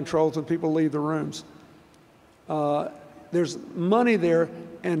lighting controls when people leave the rooms. There's money there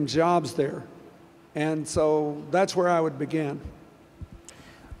and jobs there. And so that's where I would begin.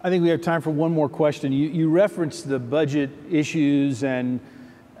 I think we have time for one more question. You referenced the budget issues and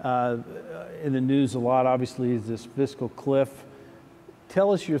in the news a lot, obviously, is this fiscal cliff.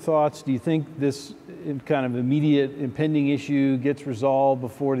 Tell us your thoughts. Do you think this kind of immediate impending issue gets resolved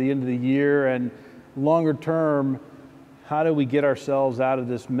before the end of the year? And longer term, how do we get ourselves out of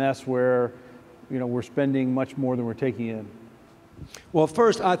this mess where, you know, we're spending much more than we're taking in? Well,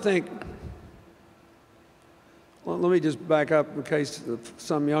 first, I think, well, let me just back up in case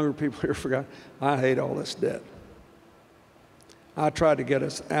some younger people here forgot. I hate all this debt. I tried to get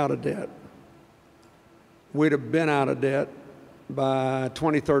us out of debt. We'd have been out of debt by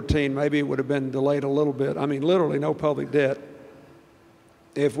 2013. Maybe it would have been delayed a little bit. I mean, literally no public debt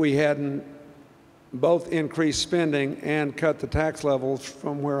if we hadn't both increased spending and cut the tax levels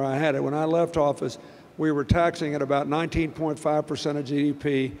from where I had it. When I left office, we were taxing at about 19.5% of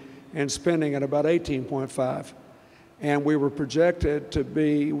GDP and spending at about 18.5%. And we were projected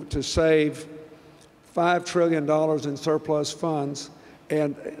to save $5 trillion in surplus funds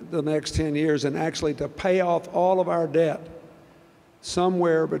in the next 10 years, and actually to pay off all of our debt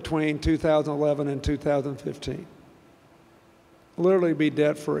somewhere between 2011 and 2015. Literally be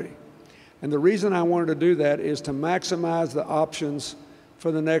debt-free. And the reason I wanted to do that is to maximize the options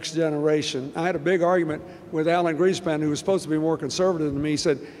for the next generation. I had a big argument with Alan Greenspan, who was supposed to be more conservative than me. He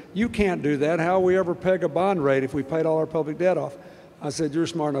said, "You can't do that. How will we ever peg a bond rate if we paid all our public debt off?" I said, "You're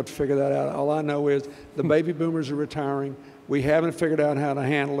smart enough to figure that out. All I know is the baby boomers are retiring. We haven't figured out how to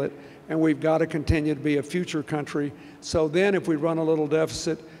handle it, and we've got to continue to be a future country. So then if we run a little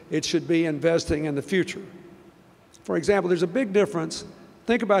deficit, it should be investing in the future." For example, there's a big difference.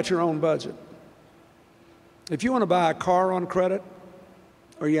 Think about your own budget. If you want to buy a car on credit,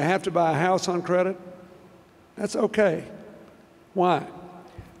 or you have to buy a house on credit, that's okay. Why?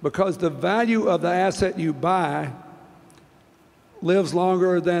 Because the value of the asset you buy lives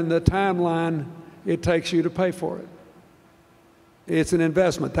longer than the timeline it takes you to pay for it. It's an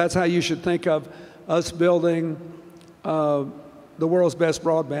investment. That's how you should think of us building the world's best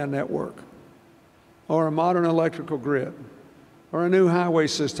broadband network, or a modern electrical grid, or a new highway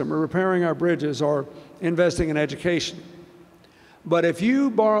system, or repairing our bridges, or investing in education. But if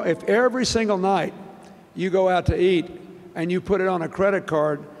every single night you go out to eat and you put it on a credit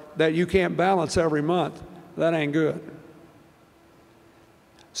card that you can't balance every month, that ain't good.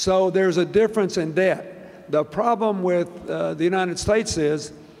 So there's a difference in debt. The problem with the United States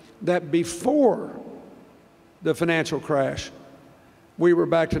is that before the financial crash, we were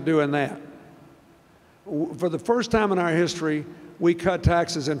back to doing that. For the first time in our history, we cut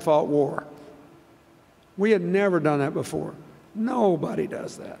taxes and fought war. We had never done that before. Nobody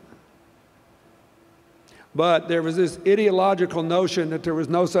does that. But there was this ideological notion that there was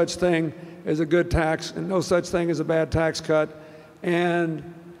no such thing as a good tax and no such thing as a bad tax cut. And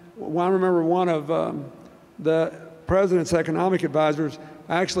I remember one of the president's economic advisors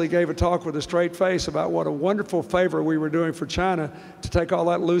actually gave a talk with a straight face about what a wonderful favor we were doing for China to take all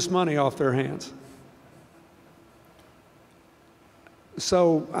that loose money off their hands.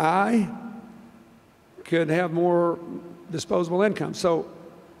 So I could have more disposable income. So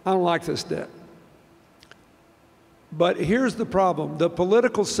I don't like this debt. But here's the problem. The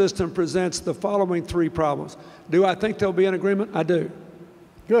political system presents the following three problems. Do I think there'll be an agreement? I do.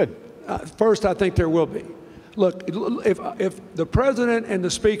 Good. First, I think there will be. Look, if the president and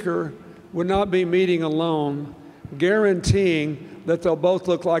the speaker would not be meeting alone, guaranteeing that they'll both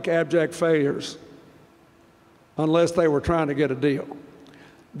look like abject failures unless they were trying to get a deal.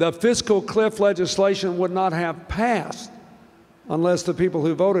 The fiscal cliff legislation would not have passed unless the people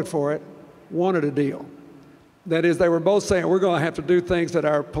who voted for it wanted a deal. That is, they were both saying, we're going to have to do things that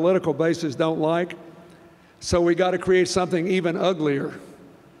our political bases don't like, so we got to create something even uglier.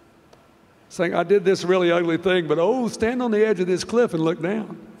 Saying, I did this really ugly thing, but oh, stand on the edge of this cliff and look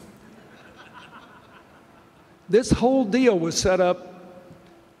down. This whole deal was set up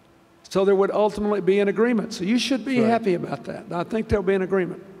so there would ultimately be an agreement. So you should be happy about that. I think there'll be an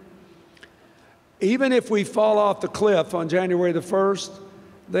agreement. Even if we fall off the cliff on January the 1st,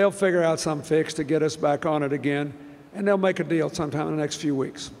 they'll figure out some fix to get us back on it again, and they'll make a deal sometime in the next few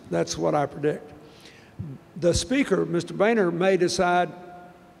weeks. That's what I predict. The Speaker, Mr. Boehner, may decide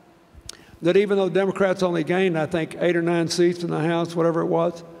that even though Democrats only gained, I think, 8 or 9 seats in the House, whatever it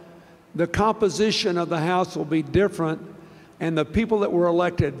was, the composition of the House will be different, and the people that were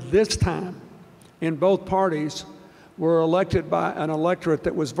elected this time in both parties were elected by an electorate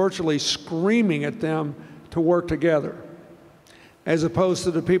that was virtually screaming at them to work together, as opposed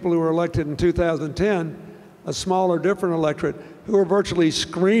to the people who were elected in 2010, a smaller, different electorate, who were virtually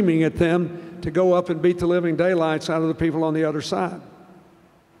screaming at them to go up and beat the living daylights out of the people on the other side.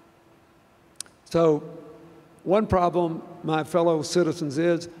 So One problem, my fellow citizens,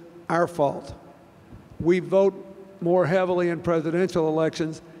 is our fault. We vote more heavily in presidential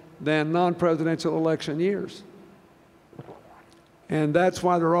elections than non-presidential election years. And that's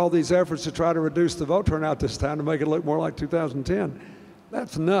why there are all these efforts to try to reduce the vote turnout this time to make it look more like 2010.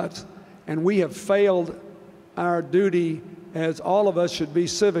 That's nuts. And we have failed our duty, as all of us should be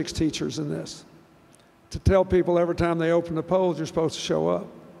civics teachers in this, to tell people every time they open the polls, you're supposed to show up.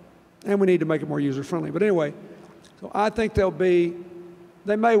 And we need to make it more user-friendly. But anyway, so I think they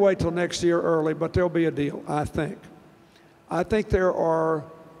may wait till next year early, but there'll be a deal, I think. I think there are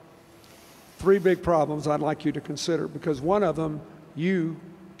 3 big problems I'd like you to consider, because one of them you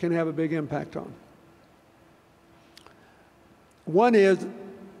can have a big impact on. One is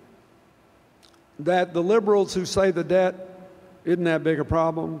that the liberals who say the debt isn't that big a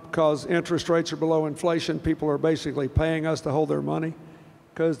problem because interest rates are below inflation, people are basically paying us to hold their money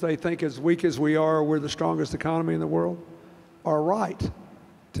because they think as weak as we are, we're the strongest economy in the world, are right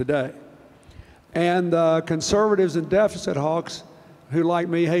today. And conservatives and deficit hawks who, like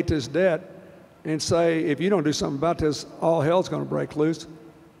me, hate this debt and say, if you don't do something about this, all hell's going to break loose,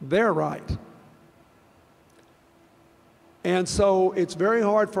 they're right. And so it's very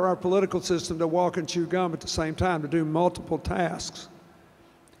hard for our political system to walk and chew gum at the same time, to do multiple tasks.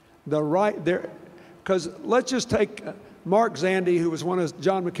 Because let's just take Mark Zandi, who was one of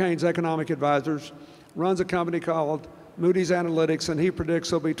John McCain's economic advisors, runs a company called Moody's Analytics, and he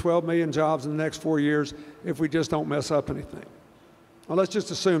predicts there'll be 12 million jobs in the next 4 years if we just don't mess up anything. Well, let's just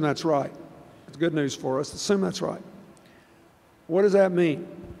assume that's right. It's good news for us. Assume that's right. What does that mean?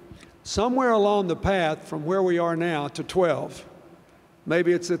 Somewhere along the path from where we are now to 12,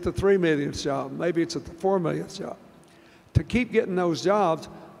 maybe it's at the 3 millionth job, maybe it's at the 4 millionth job. To keep getting those jobs,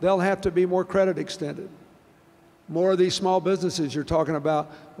 they'll have to be more credit extended. More of these small businesses you're talking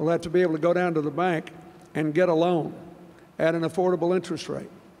about will have to be able to go down to the bank and get a loan at an affordable interest rate.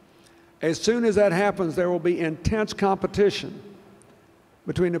 As soon as that happens, there will be intense competition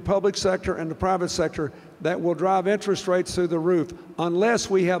between the public sector and the private sector that will drive interest rates through the roof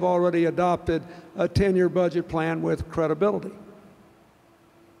unless we have already adopted a 10-year budget plan with credibility.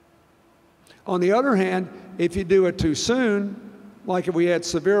 On the other hand, if you do it too soon, like if we had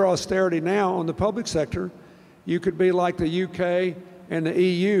severe austerity now on the public sector, you could be like the UK and the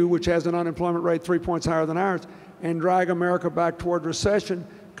EU, which has an unemployment rate 3 points higher than ours, and drag America back toward recession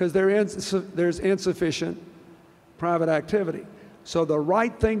because there's insufficient private activity. So the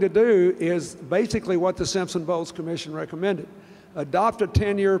right thing to do is basically what the Simpson-Bowles Commission recommended. Adopt a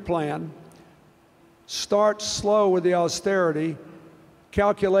 10-year plan, start slow with the austerity,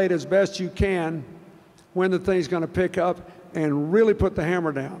 calculate as best you can when the thing's going to pick up, and really put the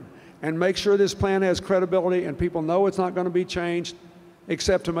hammer down. And make sure this plan has credibility and people know it's not going to be changed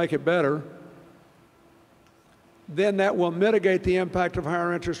except to make it better. Then that will mitigate the impact of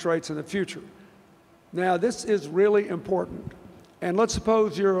higher interest rates in the future. Now, this is really important. And let's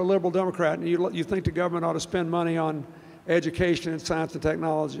suppose you're a liberal Democrat and you think the government ought to spend money on education and science and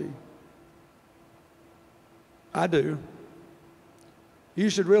technology. I do.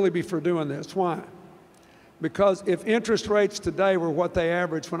 You should really be for doing this. Why? Because if interest rates today were what they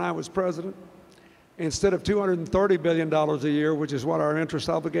averaged when I was president, instead of $230 billion a year, which is what our interest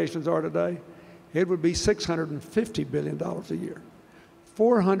obligations are today, it would be $650 billion a year.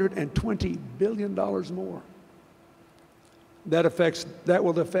 $420 billion more. That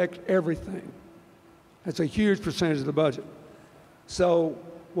will affect everything. That's a huge percentage of the budget. So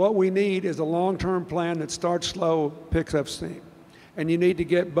what we need is a long-term plan that starts slow, picks up steam. And you need to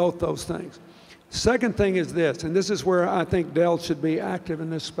get both those things. Second thing is this, and this is where I think Dell should be active in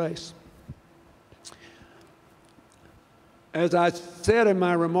this space. As I said in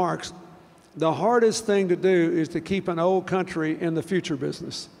my remarks, the hardest thing to do is to keep an old country in the future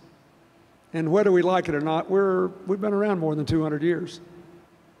business. And whether we like it or not, we've been around more than 200 years.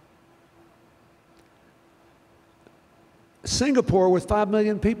 Singapore, with 5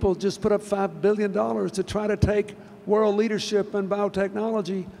 million people, just put up $5 billion to try to take world leadership in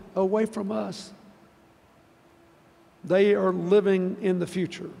biotechnology away from us. They are living in the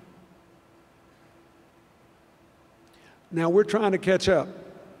future. Now, we're trying to catch up.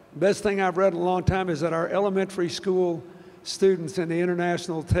 Best thing I've read in a long time is that our elementary school students in the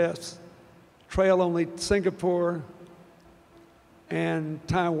international tests trail only Singapore and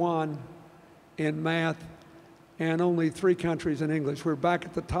Taiwan in math and only 3 countries in English. We're back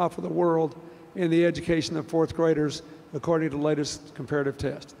at the top of the world in the education of 4th graders according to the latest comparative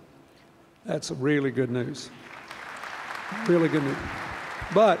test. That's really good news. Really good news.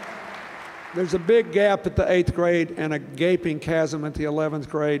 But there's a big gap at the 8th grade and a gaping chasm at the 11th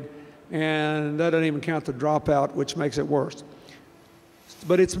grade, And that doesn't even count the dropout, which makes it worse.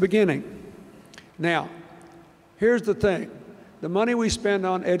 But it's the beginning. Now, here's the thing. The money we spend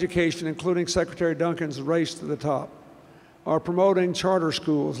on education, including Secretary Duncan's race to the top, are promoting charter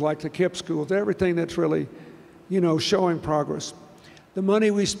schools like the KIPP schools, everything that's really, showing progress. The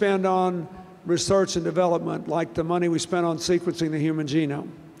money we spend on research and development, like the money we spend on sequencing the human genome,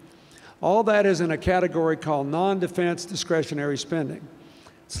 all that is in a category called non-defense discretionary spending.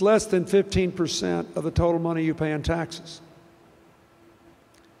 It's less than 15% of the total money you pay in taxes.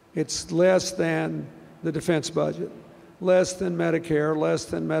 It's less than the defense budget, less than Medicare, less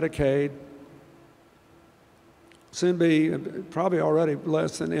than Medicaid, soon be probably already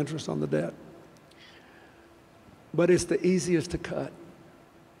less than interest on the debt. But it's the easiest to cut.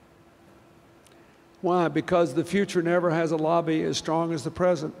 Why? Because the future never has a lobby as strong as the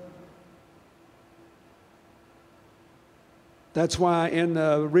present. That's why in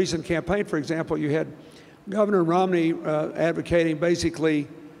the recent campaign, for example, you had Governor Romney advocating basically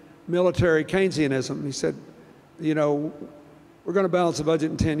military Keynesianism. He said, we're going to balance the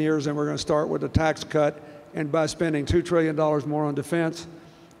budget in 10 years and we're going to start with a tax cut and by spending $2 trillion more on defense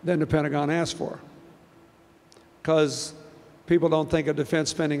than the Pentagon asked for. Because people don't think of defense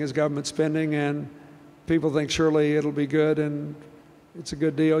spending as government spending, and people think surely it'll be good and it's a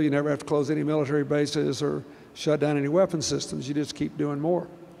good deal. You never have to close any military bases or shut down any weapon systems. You just keep doing more.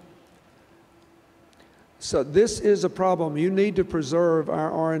 So this is a problem. You need to preserve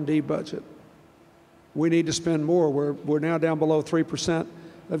our R&D budget. We need to spend more. We're now down below 3%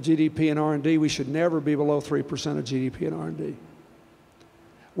 of GDP in R&D. We should never be below 3% of GDP in R&D.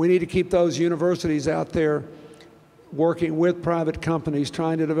 We need to keep those universities out there working with private companies,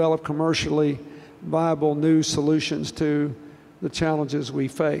 trying to develop commercially viable new solutions to the challenges we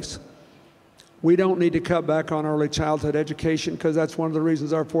face. We don't need to cut back on early childhood education because that's one of the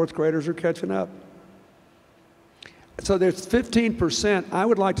reasons our fourth graders are catching up. So there's 15%. I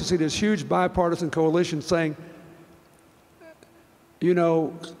would like to see this huge bipartisan coalition saying,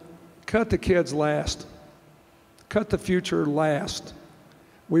 cut the kids last. Cut the future last.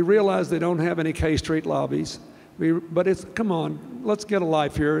 We realize they don't have any K Street lobbies. But come on, let's get a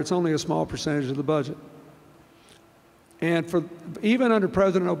life here. It's only a small percentage of the budget. And even under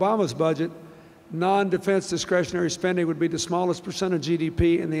President Obama's budget, non-defense discretionary spending would be the smallest percent of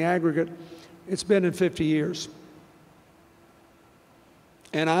GDP in the aggregate it's been in 50 years.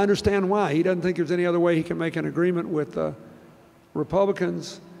 And I understand why. He doesn't think there's any other way he can make an agreement with the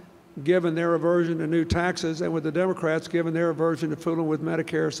Republicans, given their aversion to new taxes, and with the Democrats, given their aversion to fooling with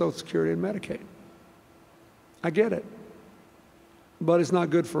Medicare, Social Security, and Medicaid. I get it, but it's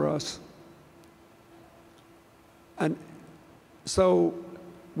not good for us. And so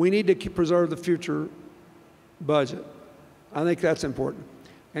we need to preserve the future budget. I think that's important.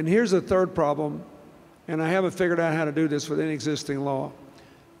 And here's the third problem, and I haven't figured out how to do this with any existing law.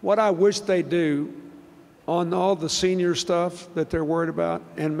 What I wish they'd do on all the senior stuff that they're worried about,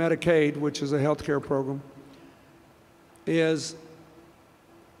 and Medicaid, which is a health care program, is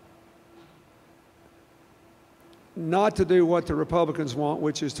not to do what the Republicans want,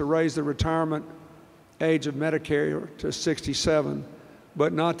 which is to raise the retirement age of Medicare to 67,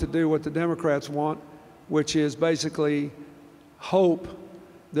 but not to do what the Democrats want, which is basically hope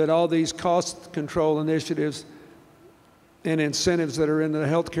that all these cost control initiatives and incentives that are in the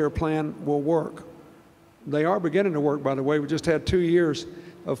health care plan will work. They are beginning to work, by the way. We just had 2 years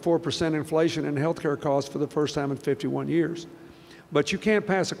of 4% inflation in health care costs for the first time in 51 years. But you can't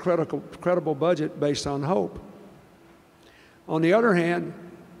pass a credible budget based on hope. On the other hand,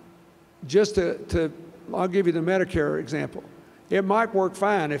 just I'll give you the Medicare example. It might work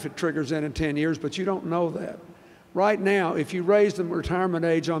fine if it triggers in 10 years, but you don't know that. Right now, if you raise the retirement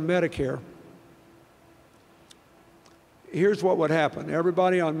age on Medicare, here's what would happen.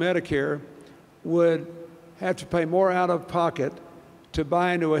 Everybody on Medicare would have to pay more out of pocket to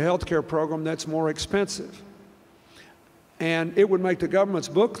buy into a health care program that's more expensive. And it would make the government's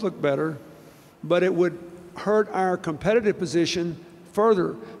books look better, but it would hurt our competitive position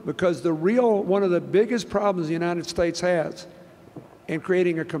further, because one of the biggest problems the United States has in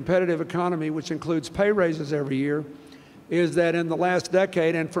creating a competitive economy, which includes pay raises every year, is that in the last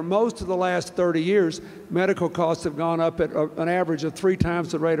decade, and for most of the last 30 years, medical costs have gone up at an average of 3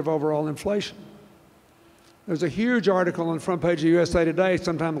 times the rate of overall inflation. There's a huge article on the front page of USA Today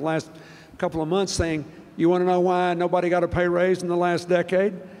sometime in the last couple of months saying, you want to know why nobody got a pay raise in the last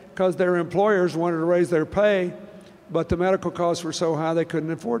decade? Because their employers wanted to raise their pay, but the medical costs were so high they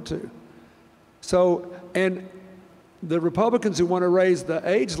couldn't afford to. So, and the Republicans who want to raise the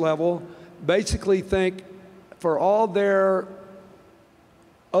age level basically think for all their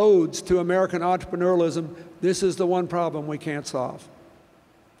odes to American entrepreneurialism, this is the one problem we can't solve.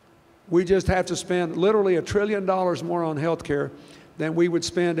 We just have to spend literally $1 trillion more on health care than we would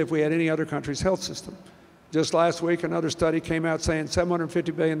spend if we had any other country's health system. Just last week, another study came out saying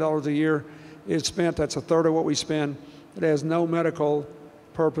 $750 billion a year is spent. That's a third of what we spend. It has no medical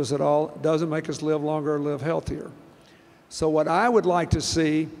purpose at all. It doesn't make us live longer or live healthier. So what I would like to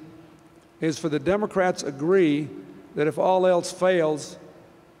see is for the Democrats agree that if all else fails,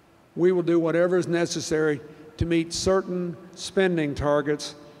 we will do whatever is necessary to meet certain spending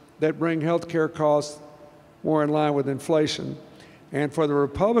targets that bring health care costs more in line with inflation. And for the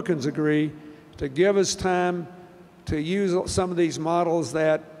Republicans agree to give us time to use some of these models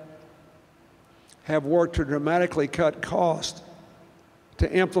that have worked to dramatically cut costs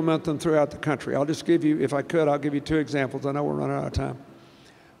to implement them throughout the country. I'll just give you, if I could, I'll give you 2 examples. I know we're running out of time.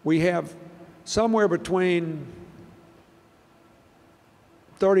 We have somewhere between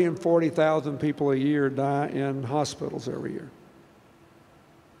 30 and 40,000 people a year die in hospitals every year,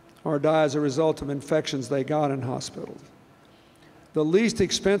 or die as a result of infections they got in hospitals. The least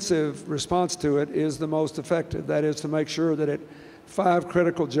expensive response to it is the most effective. That is to make sure that at 5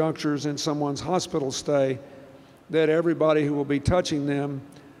 critical junctures in someone's hospital stay, that everybody who will be touching them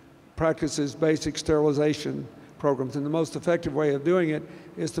practices basic sterilization programs. And the most effective way of doing it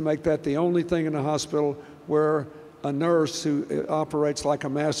is to make that the only thing in the hospital where a nurse who operates like a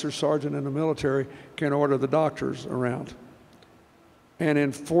master sergeant in the military can order the doctors around and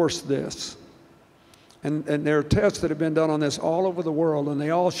enforce this. And there are tests that have been done on this all over the world, and they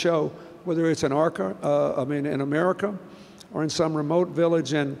all show, whether it's in America or in some remote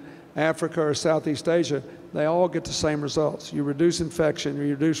village in Africa or Southeast Asia, they all get the same results. You reduce infection,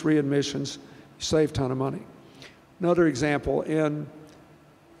 you reduce readmissions, you save a ton of money. Another example, in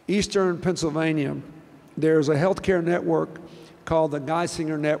eastern Pennsylvania, there's a healthcare network called the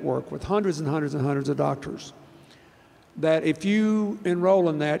Geisinger Network with hundreds and hundreds and hundreds of doctors. That if you enroll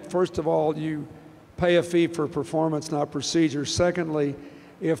in that, first of all, you pay a fee for performance, not procedure. Secondly,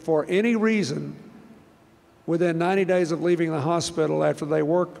 if for any reason, within 90 days of leaving the hospital after they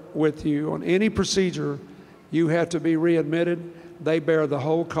work with you on any procedure, you have to be readmitted, they bear the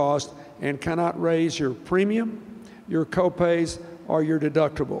whole cost and cannot raise your premium, your co-pays, or your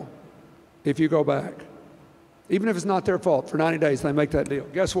deductible if you go back. Even if it's not their fault, for 90 days they make that deal.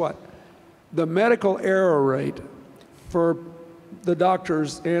 Guess what? The medical error rate for the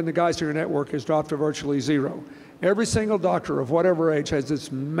doctors and the Geisinger Network has dropped to virtually 0. Every single doctor of whatever age has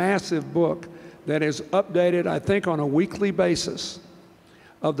this massive book that is updated, I think, on a weekly basis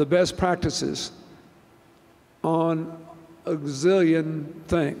of the best practices on a gazillion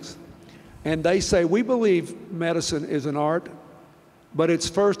things. And they say, we believe medicine is an art, but it's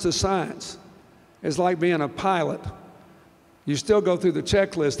first a science. It's like being a pilot. You still go through the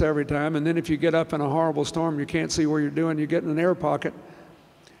checklist every time, and then if you get up in a horrible storm, you can't see where you're doing, you get in an air pocket,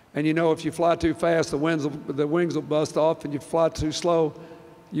 and you know if you fly too fast, the wings will bust off, and you fly too slow,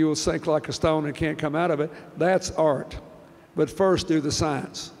 you will sink like a stone and can't come out of it. That's art. But first do the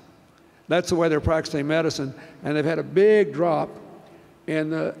science. That's the way they're practicing medicine, and they've had a big drop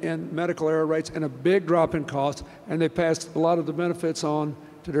in medical error rates and a big drop in costs, and they passed a lot of the benefits on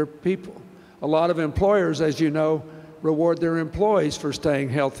to their people. A lot of employers, as you know, reward their employees for staying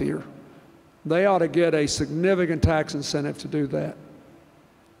healthier. They ought to get a significant tax incentive to do that.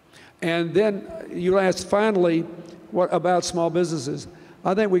 And then you asked finally, what about small businesses?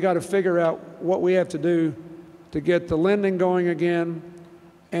 I think we got to figure out what we have to do to get the lending going again,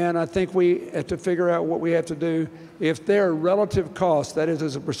 and I think we have to figure out what we have to do if their relative cost, that is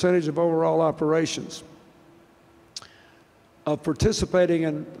as a percentage of overall operations, of participating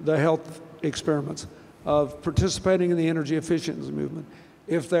in the health experiments, of participating in the energy efficiency movement,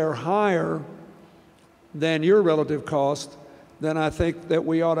 if they're higher than your relative cost, then I think that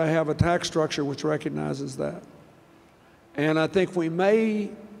we ought to have a tax structure which recognizes that. And I think we may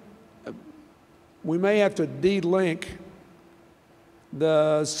have to de-link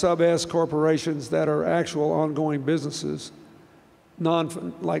the sub-S corporations that are actual ongoing businesses,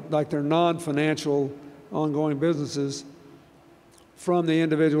 like they're non-financial ongoing businesses, from the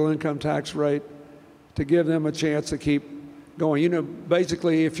individual income tax rate to give them a chance to keep going. You know,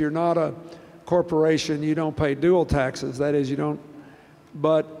 basically, if you're not a corporation, you don't pay dual taxes. That is, you don't,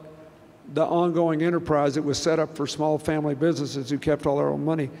 but the ongoing enterprise that was set up for small family businesses who kept all their own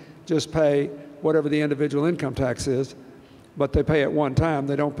money just pay whatever the individual income tax is, but they pay at one time.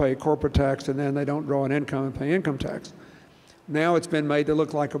 They don't pay corporate tax, and then they don't draw an income and pay income tax. Now it's been made to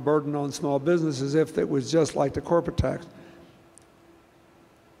look like a burden on small businesses if it was just like the corporate tax.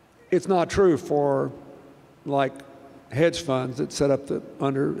 It's not true for like hedge funds that set up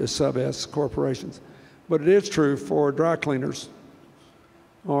under sub-S corporations. But it is true for dry cleaners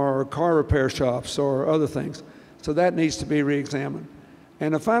or car repair shops or other things. So that needs to be re-examined.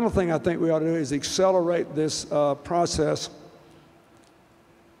 And the final thing I think we ought to do is accelerate this process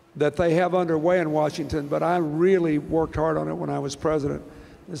that they have underway in Washington, but I really worked hard on it when I was president.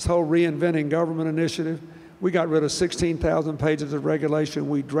 This whole reinventing government initiative, we got rid of 16,000 pages of regulation.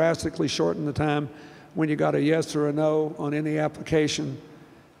 We drastically shortened the time when you got a yes or a no on any application.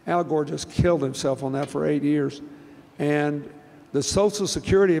 Al Gore just killed himself on that for 8 years. And the Social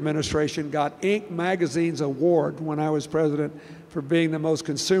Security Administration got Inc. magazine's award when I was president for being the most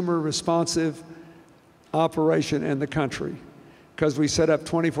consumer responsive operation in the country, because we set up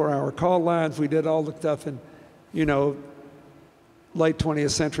 24-hour call lines. We did all the stuff in, you know, late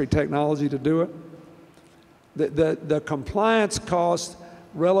 20th century technology to do it. The compliance cost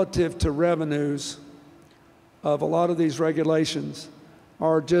relative to revenues of a lot of these regulations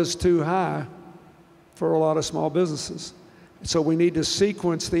are just too high for a lot of small businesses. So we need to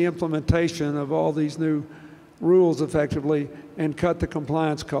sequence the implementation of all these new rules effectively and cut the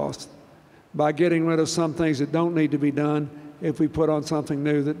compliance costs by getting rid of some things that don't need to be done if we put on something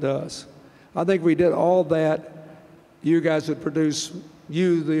new that does. I think if we did all that, you guys would produce,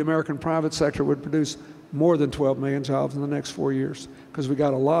 the American private sector would produce more than 12 million jobs in the next 4 years, because we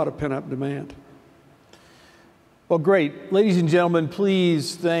got a lot of pent-up demand. Well, great. Ladies and gentlemen,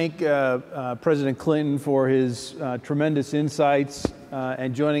 please thank President Clinton for his tremendous insights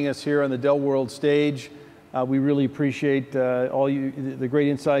and joining us here on the Dell World stage. We really appreciate the great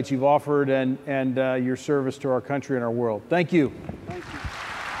insights you've offered and your service to our country and our world. Thank you. Thank you.